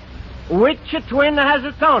say, which twin has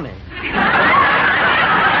a Tony?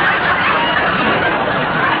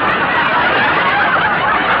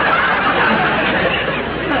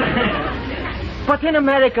 But in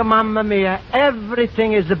America, Mamma Mia,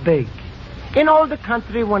 everything is big. In all the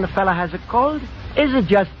country, when a fella has a cold, is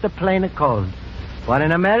just a plain cold. But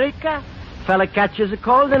in America, fella catches a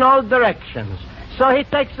cold in all directions. So he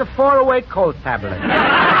takes a 4-away cold tablet.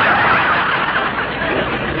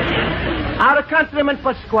 Our countryman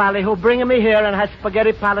Pasquale, who bring me here and has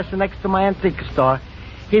Spaghetti Palace next to my antique store,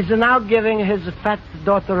 he's now giving his fat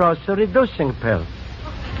daughter Rosa reducing pills.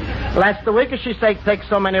 Last week, she said take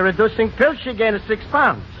so many reducing pills, she gained 6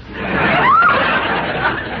 pounds.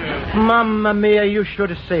 Mamma Mia, you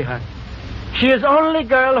should see her. She is the only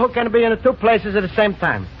girl who can be in 2 places at the same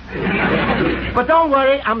time. But don't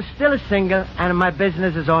worry, I'm still single, and my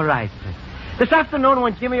business is all right. This afternoon,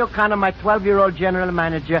 when Jimmy O'Connor, my 12-year-old general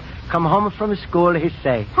manager, come home from school, he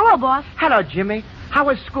say, "Hello, boss." "Hello, Jimmy. How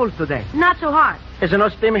was school today?" "Not so hot." "Is there no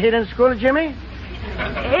steam heat in school, Jimmy?"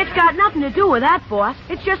 "It's got nothing to do with that, boss.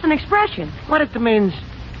 It's just an expression." "What it means,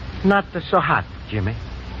 not so hot, Jimmy?"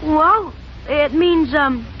 "Well, it means,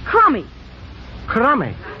 crummy."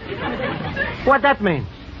 "Crummy? What that means?"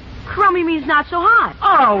 "Crummy means not so hot."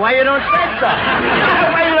 "Oh, why you don't say so?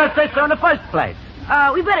 Why you don't say so in the first place?"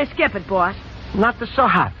 We better skip it, boss." "Not so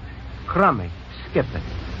hot. Crummy. Skip it."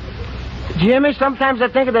 Jimmy, sometimes I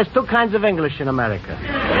think there's 2 kinds of English in America.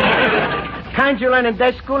 Kind you learn in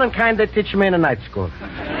day school and kind they teach me in a night school.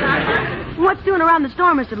 "What's doing around the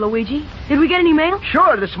store, Mr. Luigi? Did we get any mail?"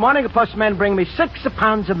 "Sure. This morning a postman bring me 6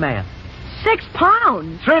 pounds of mail." 6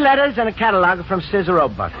 pounds? 3 letters and a catalog from Cesar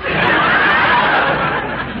Roebuck.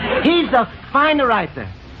 He's a fine writer.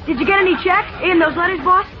 "Did you get any checks in those letters,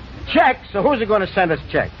 boss?" "Checks? So who's going to send us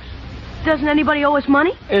checks?" "Doesn't anybody owe us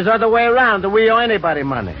money?" "It's the other way around. Do we owe anybody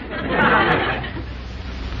money?"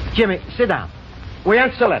 Jimmy, sit down. We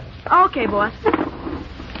answer letters. Okay, boss.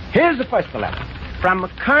 Here's the first letter. From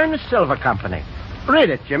Kern Silver Company. Read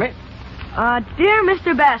it, Jimmy. Dear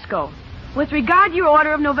Mr. Basco, with regard to your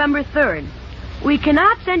order of November 3rd, we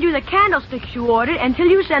cannot send you the candlesticks you ordered until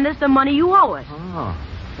you send us the money you owe us. Oh.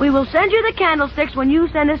 We will send you the candlesticks when you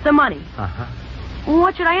send us the money. Uh-huh.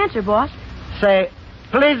 What should I answer, boss? Say,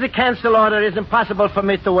 please, the cancel order. It's impossible for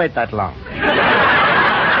me to wait that long.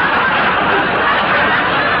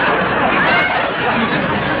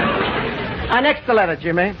 Next letter,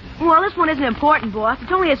 Jimmy. Well, this one isn't important, boss.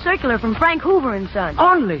 It's only a circular from Frank Hoover and Son.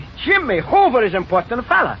 Only? Jimmy, Hoover is important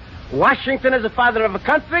fella. Washington is the father of a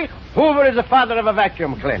country. Hoover is the father of a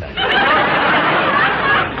vacuum cleaner.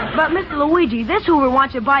 But, Mr. Luigi, this Hoover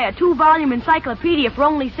wants to buy a 2-volume encyclopedia for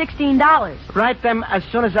only $16. Write them as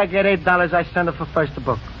soon as I get $8, I send her for first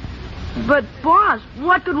book. But, boss,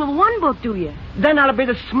 what good will one book do you? Then I'll be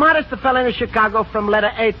the smartest fella in Chicago from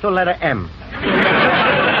letter A to letter M.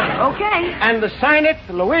 Okay. And sign it,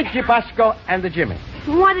 Luigi Basco and the Jimmy.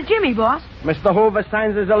 Why the Jimmy, boss? Mr. Hoover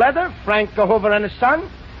signs as a letter, Frank Hoover and his son.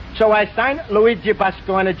 So I sign Luigi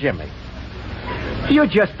Basco and a Jimmy. You're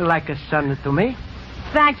just like a son to me.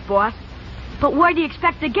 Thanks, boss. But where do you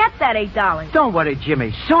expect to get that $8? Don't worry,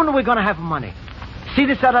 Jimmy. Soon we're going to have money. See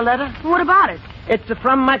this other letter? What about it? It's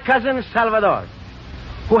from my cousin Salvador,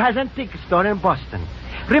 who has an antique store in Boston.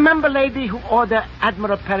 Remember lady who ordered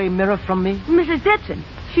Admiral Perry mirror from me? Mrs. Ditson.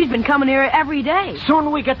 She's been coming here every day.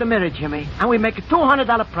 Soon we get the mirror, Jimmy, and we make a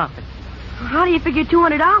 $200 profit. How do you figure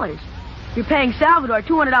 $200? You're paying Salvador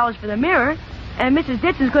 $200 for the mirror, and Mrs.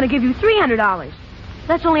 Ditson's going to give you $300.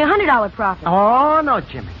 That's only a $100 profit. Oh, no,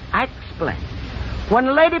 Jimmy. I explain. When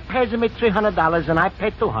a lady pays me $300 and I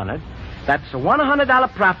pay $200, that's a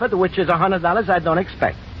 $100 profit, which is $100 I don't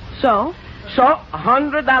expect. So? So,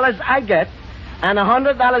 $100 I get, and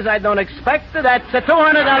 $100 I don't expect, that's a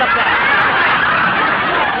 $200 profit.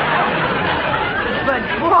 But,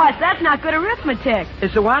 boss, that's not good arithmetic.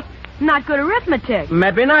 Is it what? Not good arithmetic.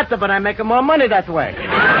 Maybe not, but I make more money that way.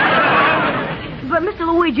 But, Mr.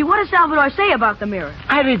 Luigi, what does Salvador say about the mirror?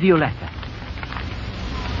 I read you a letter.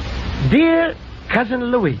 Dear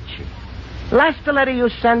Cousin Luigi, last letter you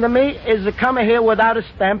send me is coming here without a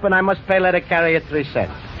stamp, and I must pay letter carrier 3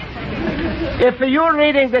 cents. If you're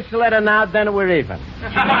reading this letter now, then we're even.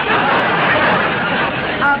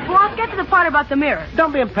 Boss, get to the part about the mirror.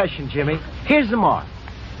 Don't be impatient, Jimmy. Here's the more.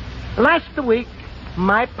 Last week,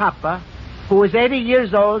 my papa, who is 80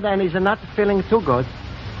 years old and is not feeling too good,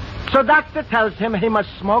 so doctor tells him he must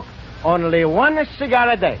smoke only 1 cigar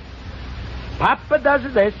a day. Papa does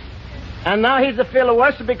this, and now he's feeling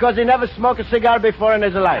worse because he never smoked a cigar before in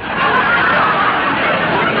his life.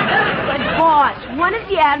 But, boss, when is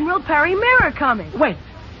the Admiral Perry mirror coming? Wait.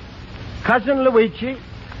 Cousin Luigi,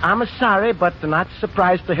 I'm sorry, but not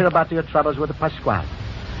surprised to hear about your troubles with Pasquale.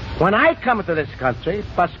 When I come to this country,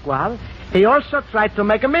 Pasquale, he also tried to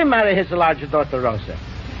make me marry his large daughter, Rosa.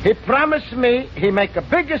 He promised me he'd make the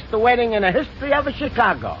biggest wedding in the history of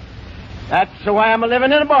Chicago. That's why I'm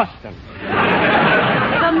living in Boston.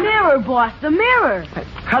 The mirror, boss, the mirror.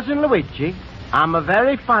 Cousin Luigi, I'm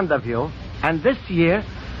very fond of you, and this year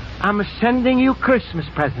I'm sending you Christmas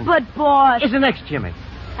presents. But, boss... It's the next, Jimmy.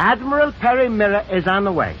 Admiral Perry mirror is on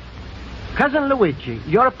the way. Cousin Luigi,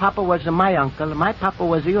 your papa was my uncle, my papa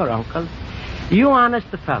was your uncle. You honest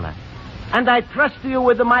fella. And I trust you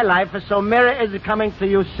with my life, so mirror is coming to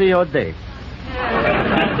you COD.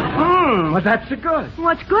 Well, that's good.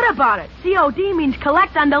 What's good about it? COD means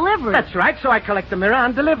collect on delivery. That's right, so I collect the mirror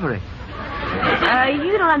on delivery.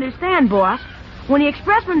 You don't understand, boss. When the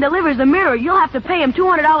expressman delivers the mirror, you'll have to pay him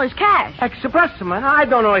 $200 cash. Expressman? I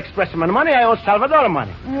don't owe expressman money. I owe Salvador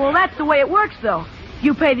money. Well, that's the way it works, though.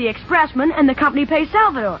 You pay the expressman, and the company pays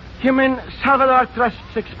Salvador. You mean Salvador trusts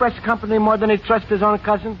express company more than he trusts his own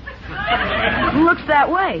cousin? Looks that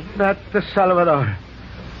way. That's the Salvador.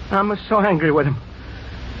 I'm so angry with him.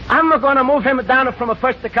 I'm going to move him down from a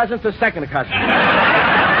first cousin to a second cousin.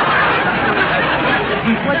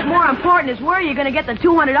 What's more important is where you're going to get the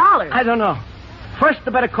 $200. I don't know. First, I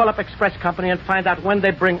better call up express company and find out when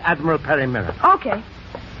they bring Admiral Perry mirror. Okay.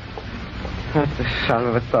 That's the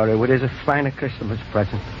Salvatore with his fine Christmas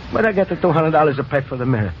present. But I get the $200 to pay for the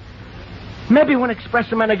mirror. Maybe when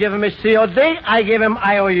expressman I give him his COD, I give him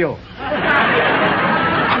IOU.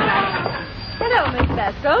 Hello, Miss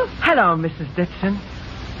Basco. Hello, Mrs. Ditson.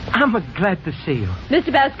 I'm glad to see you.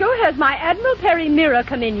 Mr. Basco, has my Admiral Perry mirror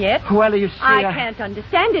come in yet? Well, you see... I can't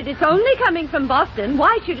understand it. It's only coming from Boston.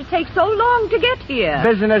 Why should it take so long to get here?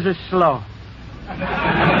 Business is slow.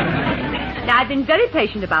 Now, I've been very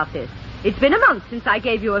patient about this. It's been a month since I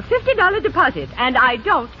gave you a $50 deposit, and I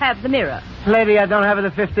don't have the mirror. Lady, I don't have the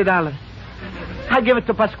 $50. I give it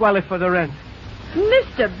to Pasquale for the rent.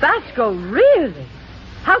 Mr. Basco, really?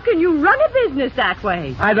 How can you run a business that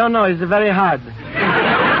way? I don't know. It's very hard.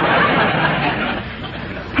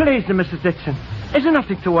 Please, Mrs. Ditson. There's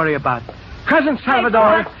nothing to worry about. Cousin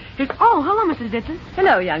Salvador... Oh, hello, Mrs. Ditson.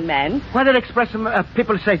 Hello, young man. What did express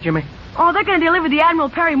people say, Jimmy? Oh, they're going to deliver the Admiral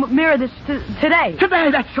Perry mirror today.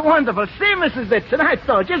 Today? That's wonderful. See, Mrs. Ditson, I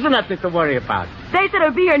told you, there's nothing to worry about. They said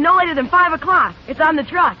it'll be here no later than 5 o'clock. It's on the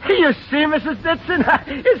truck. You see, Mrs. Ditson?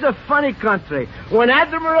 It's a funny country. When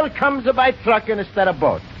Admiral comes by truck instead of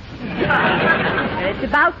boat. It's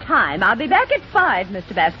about time. I'll be back at 5,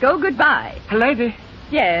 Mr. Basco. Goodbye. Lady?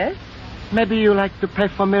 Yes? Maybe you like to pay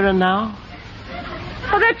for mirror now?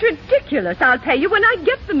 Oh, that's ridiculous. I'll pay you when I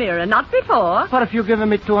get the mirror, not before. But if you're giving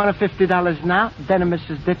me $250 now, then,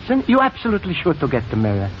 Mrs. Ditson, you absolutely sure to get the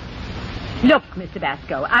mirror. Look, Mr.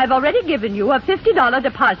 Basco, I've already given you a $50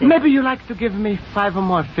 deposit. Maybe you like to give me 5 or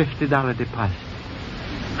more $50 deposits.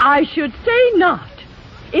 I should say not.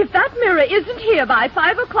 If that mirror isn't here by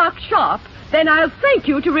 5 o'clock sharp, then I'll thank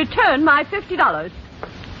you to return my $50.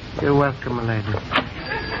 You're welcome, my lady.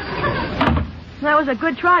 That was a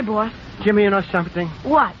good try, boss. Jimmy, you know something?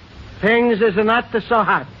 What? Things is not so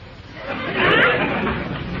hot.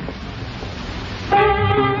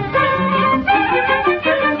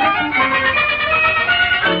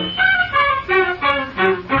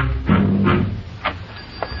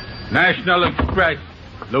 National Express.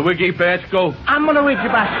 Luigi Basco. I'm Luigi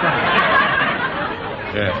Basco.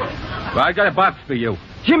 Yeah. Well, I got a box for you.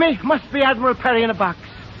 Jimmy, must be Admiral Perry in a box.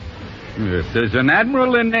 If there's an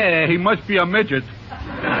admiral in there, he must be a midget.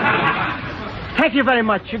 Thank you very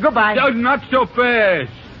much. Goodbye. No, not so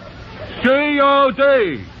fast.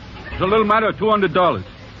 C.O.D. It's a little matter of $200.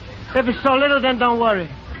 If it's so little, then don't worry.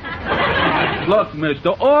 Look, mister,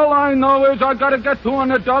 all I know is I gotta get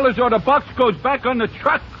 $200 or the box goes back on the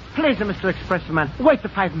truck. Please, Mr. Expressman, wait for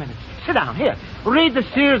 5 minutes. Sit down. Here. Read the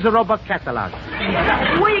Sears Roebuck catalog.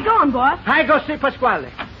 Where you going, boss? I go see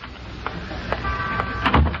Pasquale.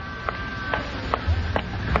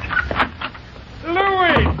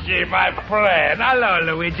 Luigi, my friend. Hello,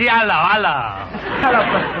 Luigi. Hello. Hello,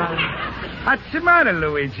 Pasquale. What's the matter,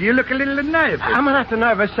 Luigi? You look a little nervous. I'm not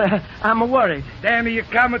nervous. I'm worried. Then you're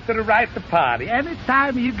coming to the right party.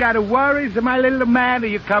 Anytime you got a worries, my little man,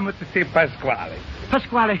 you coming to see Pasquale.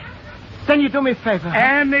 Pasquale, then you do me a favor.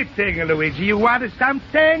 Anything, Luigi. You want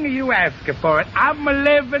something, you ask for it. I'm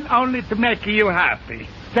living only to make you happy.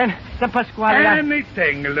 Then Pasquale...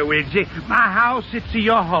 Anything, Luigi. My house, it's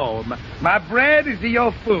your home. My bread is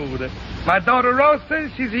your food. My daughter Rosa,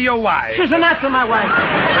 she's your wife. She's not my wife.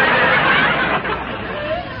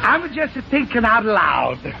 I'm just thinking out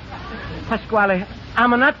loud. Pasquale,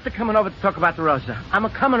 I'm not coming over to talk about Rosa. I'm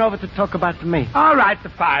coming over to talk about me. All right,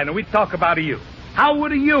 fine. We talk about you. How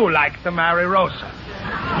would you like to marry Rosa?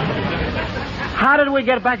 How did we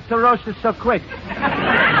get back to Rosa so quick?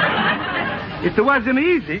 It wasn't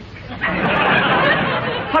easy.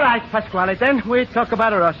 All right, Pasquale, then we talk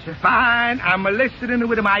about Rosa. Fine. I'm listening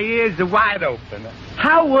with my ears wide open.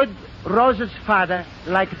 How would Rosa's father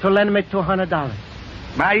like to lend me $200?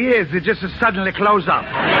 My ears just suddenly close up.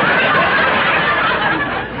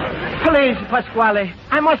 Please, Pasquale,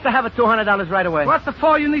 I must have $200 right away. What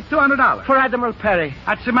for you need $200? For Admiral Perry.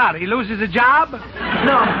 What's the matter? He loses a job?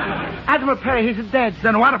 No. Admiral Perry, he's dead.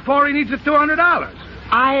 Then what for he needs $200?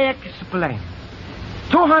 I explain.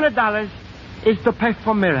 $200 is to pay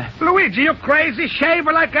for mirror. Luigi, you crazy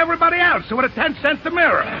shaver like everybody else with a 10-cent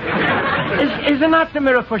mirror. Is not the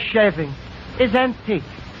mirror for shaving. It's antique.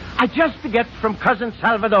 I just get from Cousin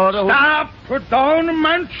Salvador. Stop. Don't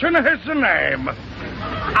mention his name.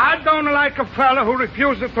 I don't like a fella who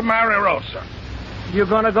refuses to marry Rosa. You're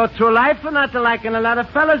going to go through life not liking a lot of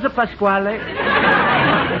fellas, Pasquale.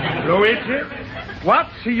 Luigi,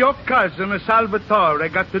 what's your cousin Salvatore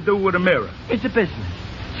got to do with a mirror? It's a business.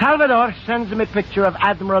 Salvador sends me a picture of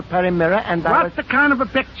Admiral Perry mirror and... What kind of a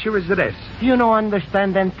picture is this? You don't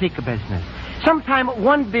understand antique business. Sometime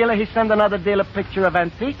one dealer, he send another dealer a picture of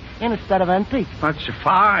antique instead of antique. That's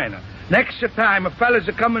fine. Next time a fella's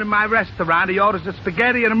coming to my restaurant, he orders a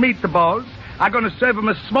spaghetti and a meatballs, I'm going to serve him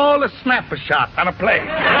a small snapshot on a plate.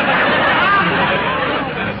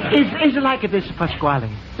 Is like this, Pasquale.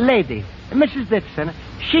 Lady, Mrs. Dixon,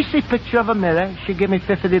 she see picture of a mirror, she give me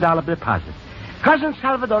 $50 deposit. Cousin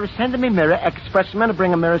Salvador send me mirror, expressman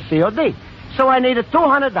bring a mirror COD. So I need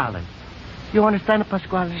 $200. You understand,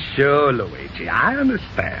 Pasquale? Sure, Luigi, I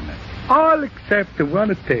understand. All except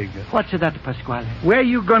one thing. What's that, Pasquale? Where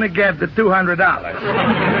you gonna get the $200?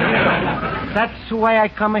 That's why I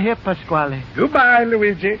come here, Pasquale. Goodbye,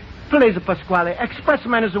 Luigi. Please, Pasquale,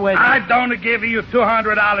 expressman is away. I don't give you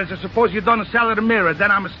 $200. I suppose you don't sell her the mirror,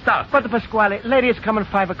 then I'm stuck. But, Pasquale, lady is coming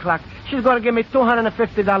 5 o'clock. She's going to give me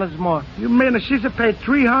 $250 more. You mean she's paid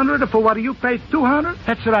 $300 for what you paid $200?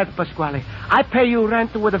 That's right, Pasquale. I pay you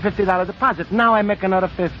rent with a $50 deposit. Now I make another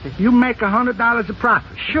 $50. You make $100 a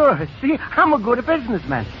profit? Sure. See, I'm a good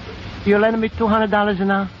businessman. You lending me $200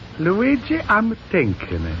 now? Luigi, I'm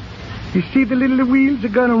thinking. You see the little wheels are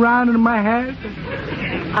going around in my head?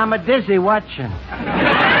 I'm a dizzy watching.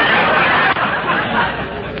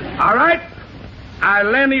 All right.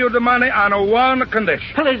 I'll lend you the money on one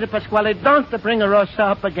condition. Please, Pasquale, don't bring a Rosa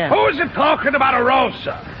up again. Who's talking about a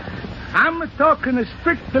Rosa? I'm talking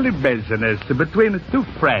strictly business between two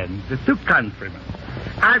friends, two countrymen.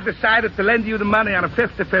 I've decided to lend you the money on a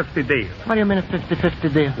 50-50 deal. What do you mean a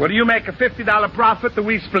 50-50 deal? Well, you make a $50 profit that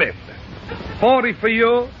we split. 40 for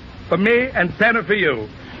you, for me, and 10 for you.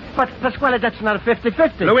 But, Pasquale, that's not a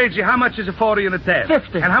 50-50. Luigi, how much is a 40 and a 10?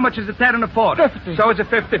 50. And how much is a 10 and a 40? 50. So it's a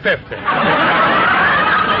 50-50.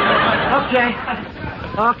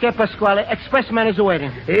 Okay, Pasquale. Expressman is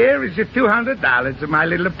waiting. Here is your $200, my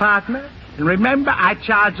little partner. And remember, I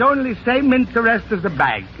charge only same interest as the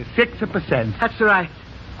bank, 6%. That's right.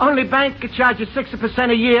 Only bank charges 6%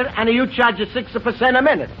 a year, and you charge 6% a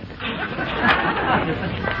minute.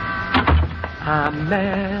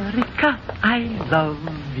 America, I love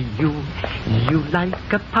you. You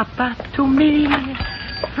like a papa to me.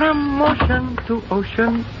 From ocean to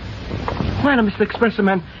ocean. Well, Mr.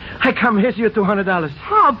 Expressman, I come. Here's your $200.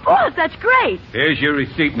 Oh, boss, that's great. Here's your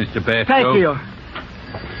receipt, Mr. Basco. Thank you.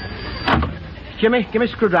 Jimmy, give me a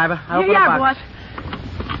screwdriver. I'll Here you are, boss.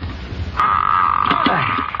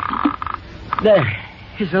 There.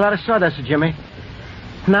 Here's a lot of sawdust, Jimmy.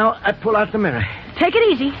 Now I pull out the mirror. Take it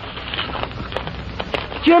easy.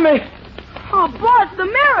 Jimmy! Oh, boss, the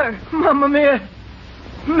mirror. Mamma mia.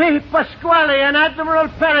 Me, Pasquale, and Admiral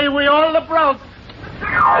Perry, we all are broke.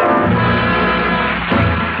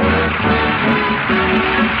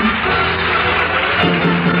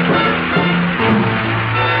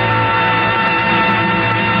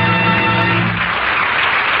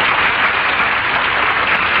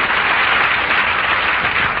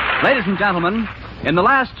 Ladies and gentlemen, in the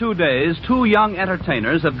last 2 days, 2 young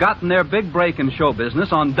entertainers have gotten their big break in show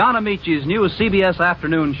business on Don Amici's new CBS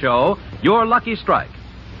afternoon show, Your Lucky Strike.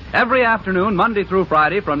 Every afternoon, Monday through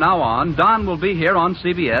Friday, from now on, Don will be here on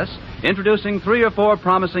CBS, introducing 3 or 4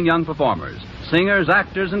 promising young performers, singers,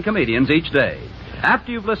 actors, and comedians each day.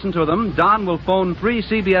 After you've listened to them, Don will phone 3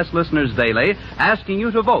 CBS listeners daily, asking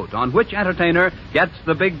you to vote on which entertainer gets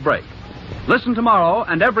the big break. Listen tomorrow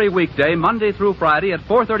and every weekday, Monday through Friday at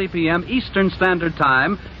 4:30 p.m. Eastern Standard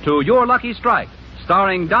Time to Your Lucky Strike,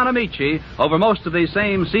 starring Don Amici over most of these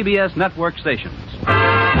same CBS network stations.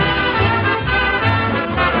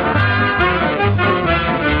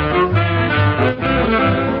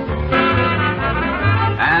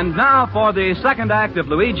 And now for the second act of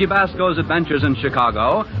Luigi Basco's adventures in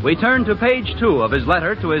Chicago, we turn to page 2 of his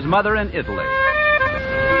letter to his mother in Italy.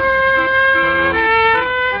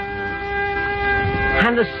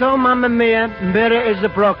 And so, Mamma Mia, mirror is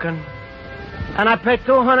broken. And I pay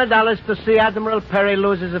 $200 to see Admiral Perry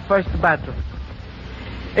loses the first battle.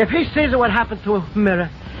 If he sees what happened to mirror,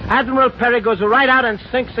 Admiral Perry goes right out and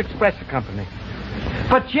sinks Express Company.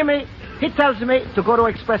 But Jimmy, he tells me to go to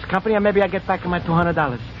Express Company and maybe I get back my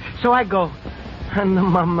 $200. So I go. And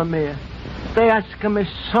Mamma Mia, they ask me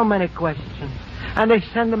so many questions. And they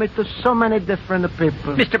send me to so many different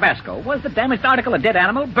people. Mr. Basco, was the damaged article a dead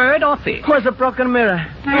animal, bird, or fish? Was a broken mirror.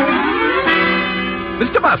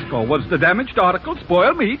 Mr. Basco, was the damaged article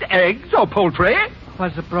spoiled meat, eggs, or poultry?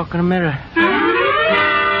 Was a broken mirror.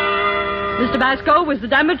 Mr. Basco, was the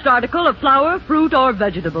damaged article a flower, fruit, or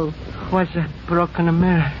vegetable? Was a broken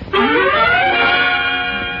mirror.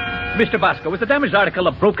 Mr. Basco, was the damaged article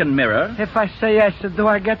a broken mirror? If I say yes, do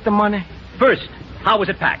I get the money? First, how was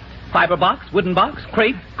it packed? Fiber box, wooden box,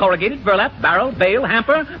 crate, corrugated, burlap, barrel, bale,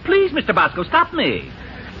 hamper? Please, Mr. Basco, stop me.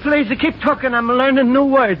 Please, you keep talking. I'm learning new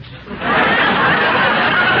words.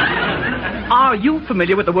 Are you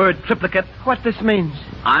familiar with the word triplicate? What this means?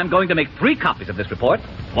 I'm going to make 3 copies of this report.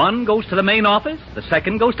 1 goes to the main office, the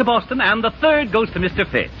 2nd goes to Boston, and the 3rd goes to Mr.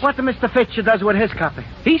 Fitch. What the Mr. Fitch does with his copy?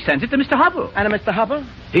 He sends it to Mr. Hubble. And Mr. Hubble?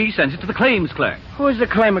 He sends it to the claims clerk. Who is the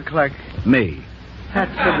claimant clerk? Me.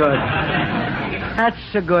 That's so good. That's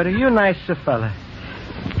so good. You nice fella.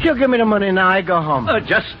 You give me the money now, I go home.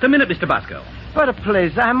 Just a minute, Mr. Basco. But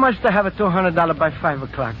please, I must have a $200 by 5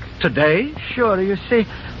 o'clock. Today? Sure. You see,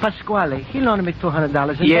 Pasquale, he loaned me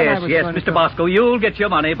 $200. Yes, Mr. Basco, you'll get your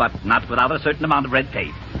money, but not without a certain amount of red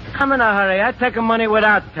tape. I'm in a hurry. I take money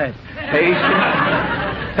without tape.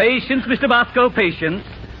 Patience. Patience, Mr. Basco, patience.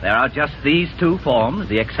 There are just these 2 forms,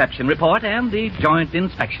 the exception report and the joint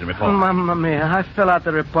inspection report. Mamma mia, I fill out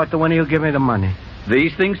the report when you give me the money.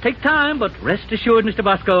 These things take time, but rest assured, Mr.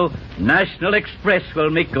 Basco, National Express will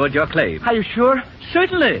make good your claim. Are you sure?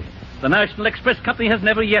 Certainly. The National Express Company has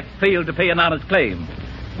never yet failed to pay an honest claim.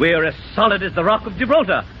 We're as solid as the Rock of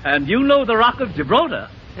Gibraltar, and you know the Rock of Gibraltar.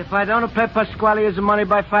 If I don't pay Pasquale his money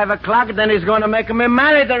by 5 o'clock, then he's going to make me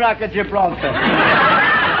marry the Rock of Gibraltar.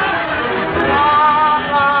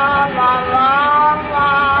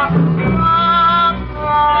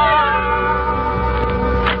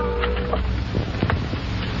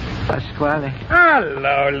 Pasquale.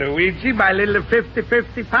 Hello, Luigi, my little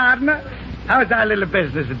 50-50 partner. How's our little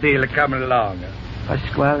business deal coming along?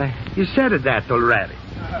 Pasquale. You said that already.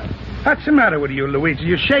 What's the matter with you, Luigi?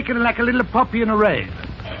 You're shaking like a little puppy in a rave.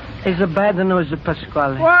 Is it bad news,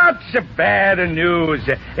 Pasquale? What's the bad news?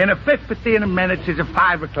 In a 15 minutes is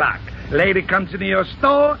 5 o'clock. Lady comes into your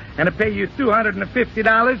store and I pay you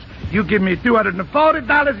 $250. You give me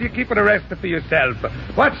 $240. You keep the rest for yourself.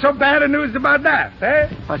 What's so bad news about that, eh?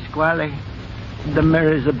 Pasquale, the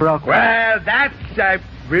mirrors are broken. Well, that's...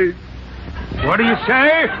 What do you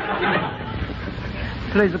say?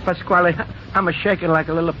 Please, Pasquale, I'm a shaking like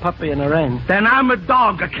a little puppy in the rain. Then I'm a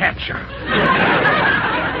dog catcher.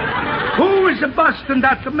 Who is busting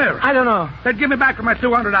that mirror? I don't know. Then give me back my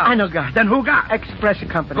 $200. I know, God. Then who got? Express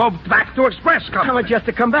Company. Go back to Express Company. How much just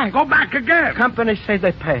to come back? Go back again. Company say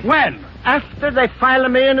they pay. When? After they file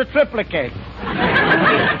me in a triplicate.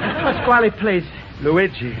 Pasquale, please.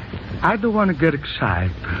 Luigi, I don't want to get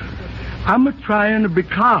excited. I'm trying to be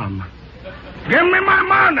calm. Give me my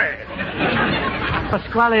money.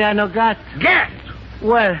 Pasquale, I know God. Get.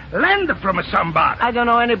 Where? Lend it from somebody. I don't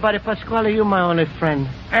know anybody. Pasquale, you're my only friend.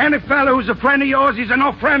 Any fellow who's a friend of yours, he's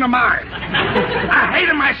no friend of mine. I hate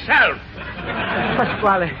him myself.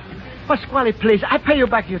 Pasquale, please. I pay you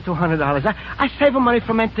back your $200. I save money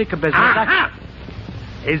from antique business.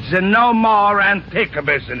 It's no more antique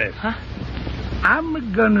business. Huh?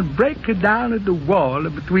 I'm gonna break it down at the wall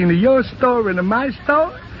between your store and my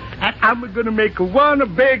store, and I'm gonna make one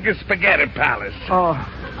big spaghetti palace. Oh.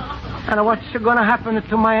 And what's going to happen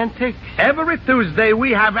to my antique? Every Tuesday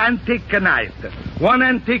we have antique night. One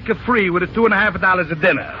antique free with $2.50 a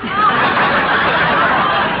dinner.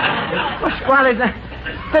 Pasquale,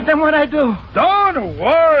 then what I do? Don't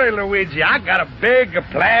worry, Luigi. I got a big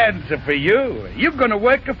plans for you. You're going to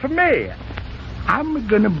work for me. I'm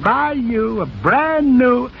going to buy you a brand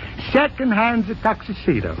new second-hand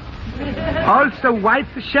tuxedo. Also white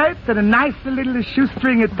shirt and a nice little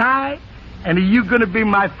shoestring tie. And you're going to be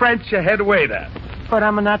my French head waiter. But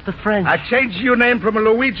I'm not the French. I changed your name from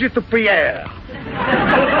Luigi to Pierre.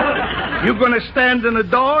 You're going to stand in the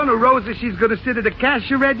door, and Rosa, she's going to sit at the cash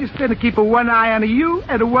register and keep one eye on you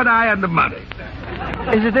and one eye on the money.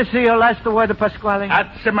 Is this your last word, Pasquale?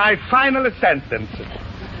 That's my final sentence.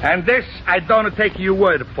 And this, I don't take your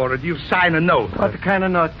word for it. You sign a note. What kind of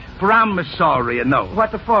note? Promissory note.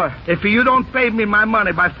 What for? If you don't pay me my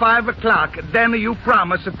money by 5 o'clock, then you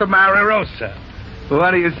promise to marry Rosa.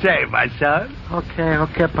 What do you say, my son?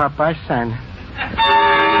 Okay, Papa, I sign.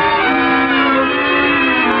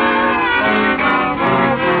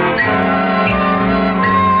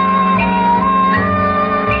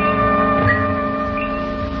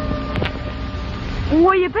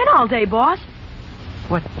 Where you been all day, boss?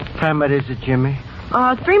 What time it is, Jimmy?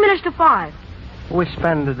 3 minutes to 5. We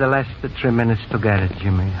spend the last 3 minutes together,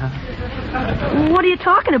 Jimmy, huh? What are you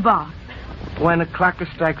talking about? When the clock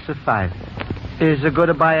strikes 5. Is a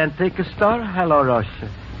goodbye antique store? Hello, Rosa.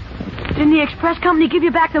 Didn't the Express Company give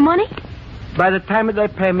you back the money? By the time they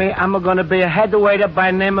pay me, I'm going to be a head waiter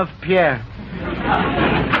by name of Pierre.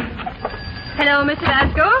 Hello, Mr.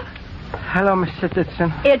 Vasco. Hello, Mr.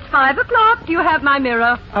 Ditson. It's 5 o'clock. Do you have my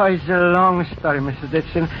mirror? Oh, it's a long story, Mr.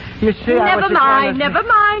 Ditson. You see, Never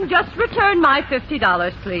mind. Just return my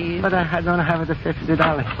 $50, please. But I don't have the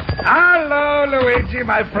 $50. Hello, Luigi,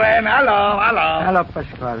 my friend. Hello. Hello,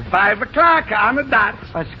 Pasquale. 5 o'clock on the dot.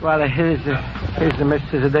 Pasquale, here's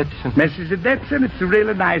Mrs. Ditson. Mrs. Ditson, it's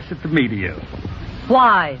really nice to meet you.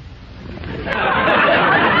 Why?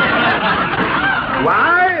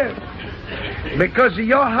 Why? Because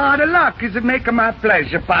your hard luck is making my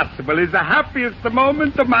pleasure possible. It's the happiest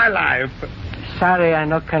moment of my life. Sorry, I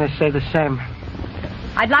not going to say the same.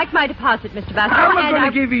 I'd like my deposit, Mr. Vasco. I'm going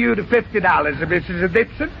to give you the $50, Mrs.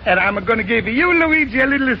 Ditson, and I'm going to give you, Luigi, a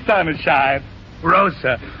little sunshine.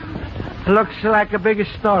 Rosa. Looks like a big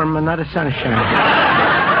storm and not a sunshine.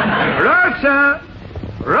 Rosa!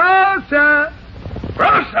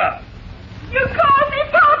 You called me,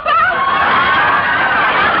 Papa?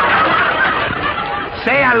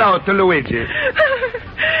 Say hello to Luigi.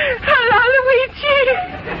 Hello, Luigi.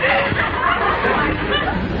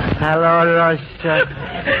 Hello, Rosa.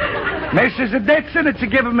 Mrs. Ditson, it's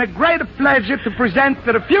given me great pleasure to present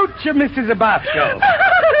to the future Mrs. Basco.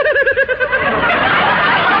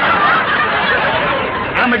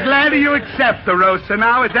 I'm glad you accept the Rosa.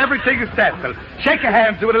 Now is everything is settled. Shake your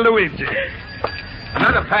hands with Luigi.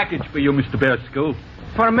 Another package for you, Mr. Basco.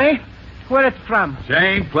 For me? Where it's from?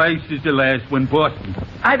 Same place as the last one, Boston.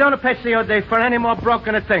 I don't pay your day for any more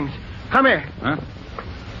broken things. Come here. Huh?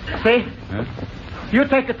 See? Huh? You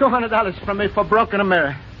take $200 from me for broken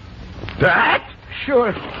mirror. That?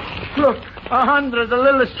 Sure. Look, 100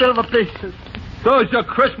 little silver pieces. Those are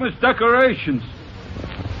Christmas decorations.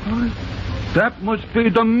 That must be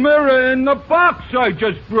the mirror in the box I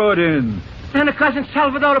just brought in. And the cousin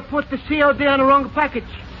Salvador put the COD on the wrong package.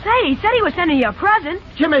 Say, he said he was sending you a present.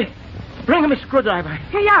 Jimmy, bring him a screwdriver.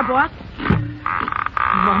 Here you are, boss.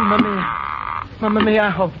 Mamma mia. Mamma mia, I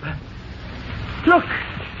hope. Look,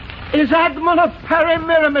 is Admiral Perry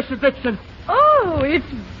mirror, Mrs. Dixon. Oh, it's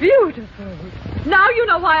beautiful. Now you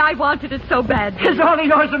know why I wanted it so bad. It's only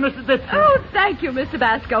yours, Mrs. Dixon. Oh, thank you, Mr.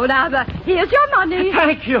 Basco. Now, here's your money.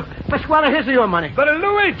 Thank you. Pasquale, here's your money. But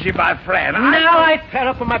Luigi, my friend, Now I tear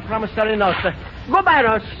up my promissory note, sir. Goodbye,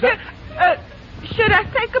 Rose. Should I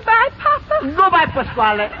say goodbye, Papa? Goodbye,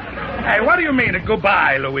 Pasquale. Hey, what do you mean, a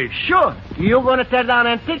goodbye, Luigi? Sure. You're going to tear down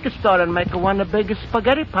an antique store and make one of the biggest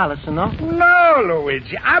spaghetti palace, no? No,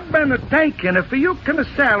 Luigi. I've been thinking if you can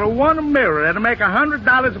sell one mirror and make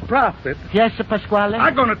 $100 a profit. Yes, Sir Pasquale.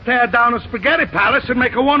 I'm going to tear down a spaghetti palace and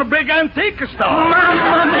make one a big antique store.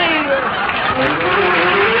 Mamma mia!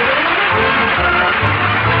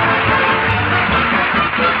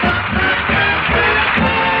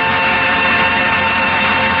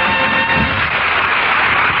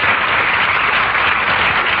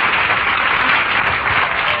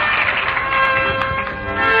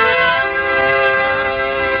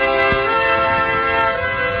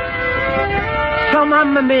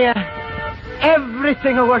 Mamma mia,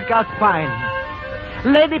 everything will work out fine.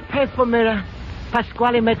 Lady pay for mirror.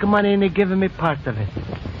 Pasquale make money and he giving me part of it.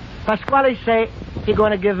 Pasquale say he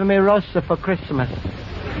gonna give me Rosa for Christmas.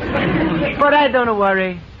 But I don't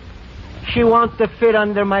worry. She won't fit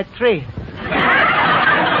under my tree.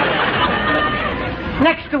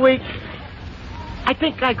 Next week, I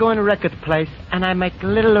think I go in a record place and I make a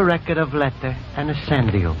little record of letter and I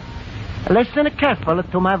send you. Listen carefully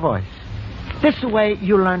to my voice. This way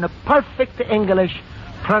you learn a perfect English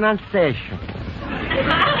pronunciation.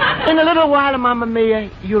 In a little while, Mamma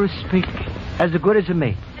Mia, you'll speak as good as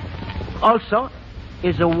me. Also,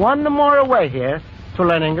 is one more way here to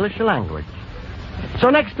learn English language.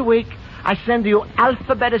 So next week, I send you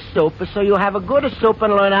alphabet soup so you have a good soup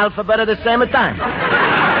and learn alphabet at the same time.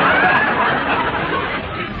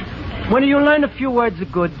 When you learn a few words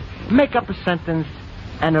good, make up a sentence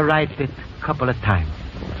and write it a couple of times.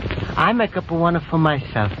 I make up one for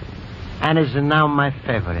myself, and is now my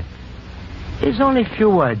favorite. It's only a few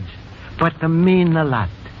words, but they mean a lot.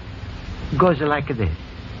 Goes like this.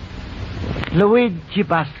 Luigi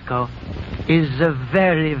Basco is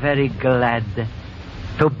very, very glad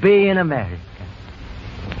to be in America.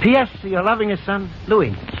 P.S. Your loving son,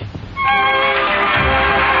 Luigi.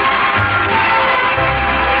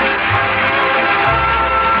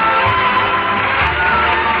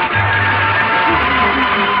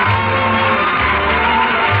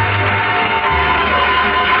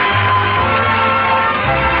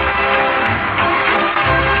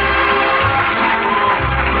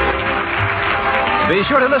 Be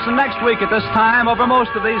sure to listen next week at this time over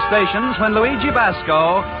most of these stations when Luigi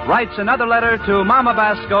Basco writes another letter to Mama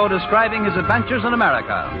Basco describing his adventures in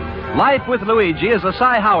America. Life with Luigi is a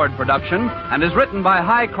Cy Howard production and is written by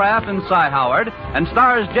High Craft and Cy Howard and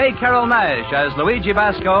stars J. Carroll Nash as Luigi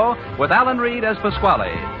Basco with Alan Reed as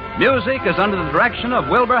Pasquale. Music is under the direction of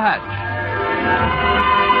Wilbur Hatch.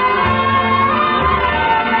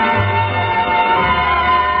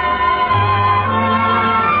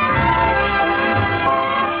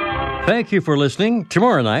 Thank you for listening.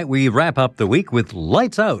 Tomorrow night, we wrap up the week with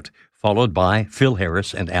Lights Out, followed by Phil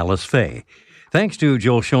Harris and Alice Faye. Thanks to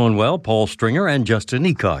Joel Schoenwell, Paul Stringer, and Justin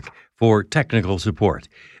Eacock for technical support.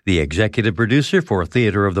 The executive producer for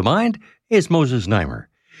Theater of the Mind is Moses Neimer.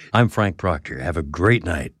 I'm Frank Proctor. Have a great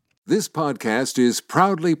night. This podcast is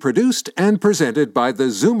proudly produced and presented by the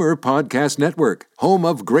Zoomer Podcast Network, home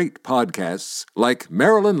of great podcasts like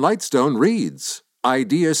Marilyn Lightstone Reads,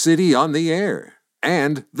 Idea City on the Air,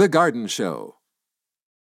 and The Garden Show.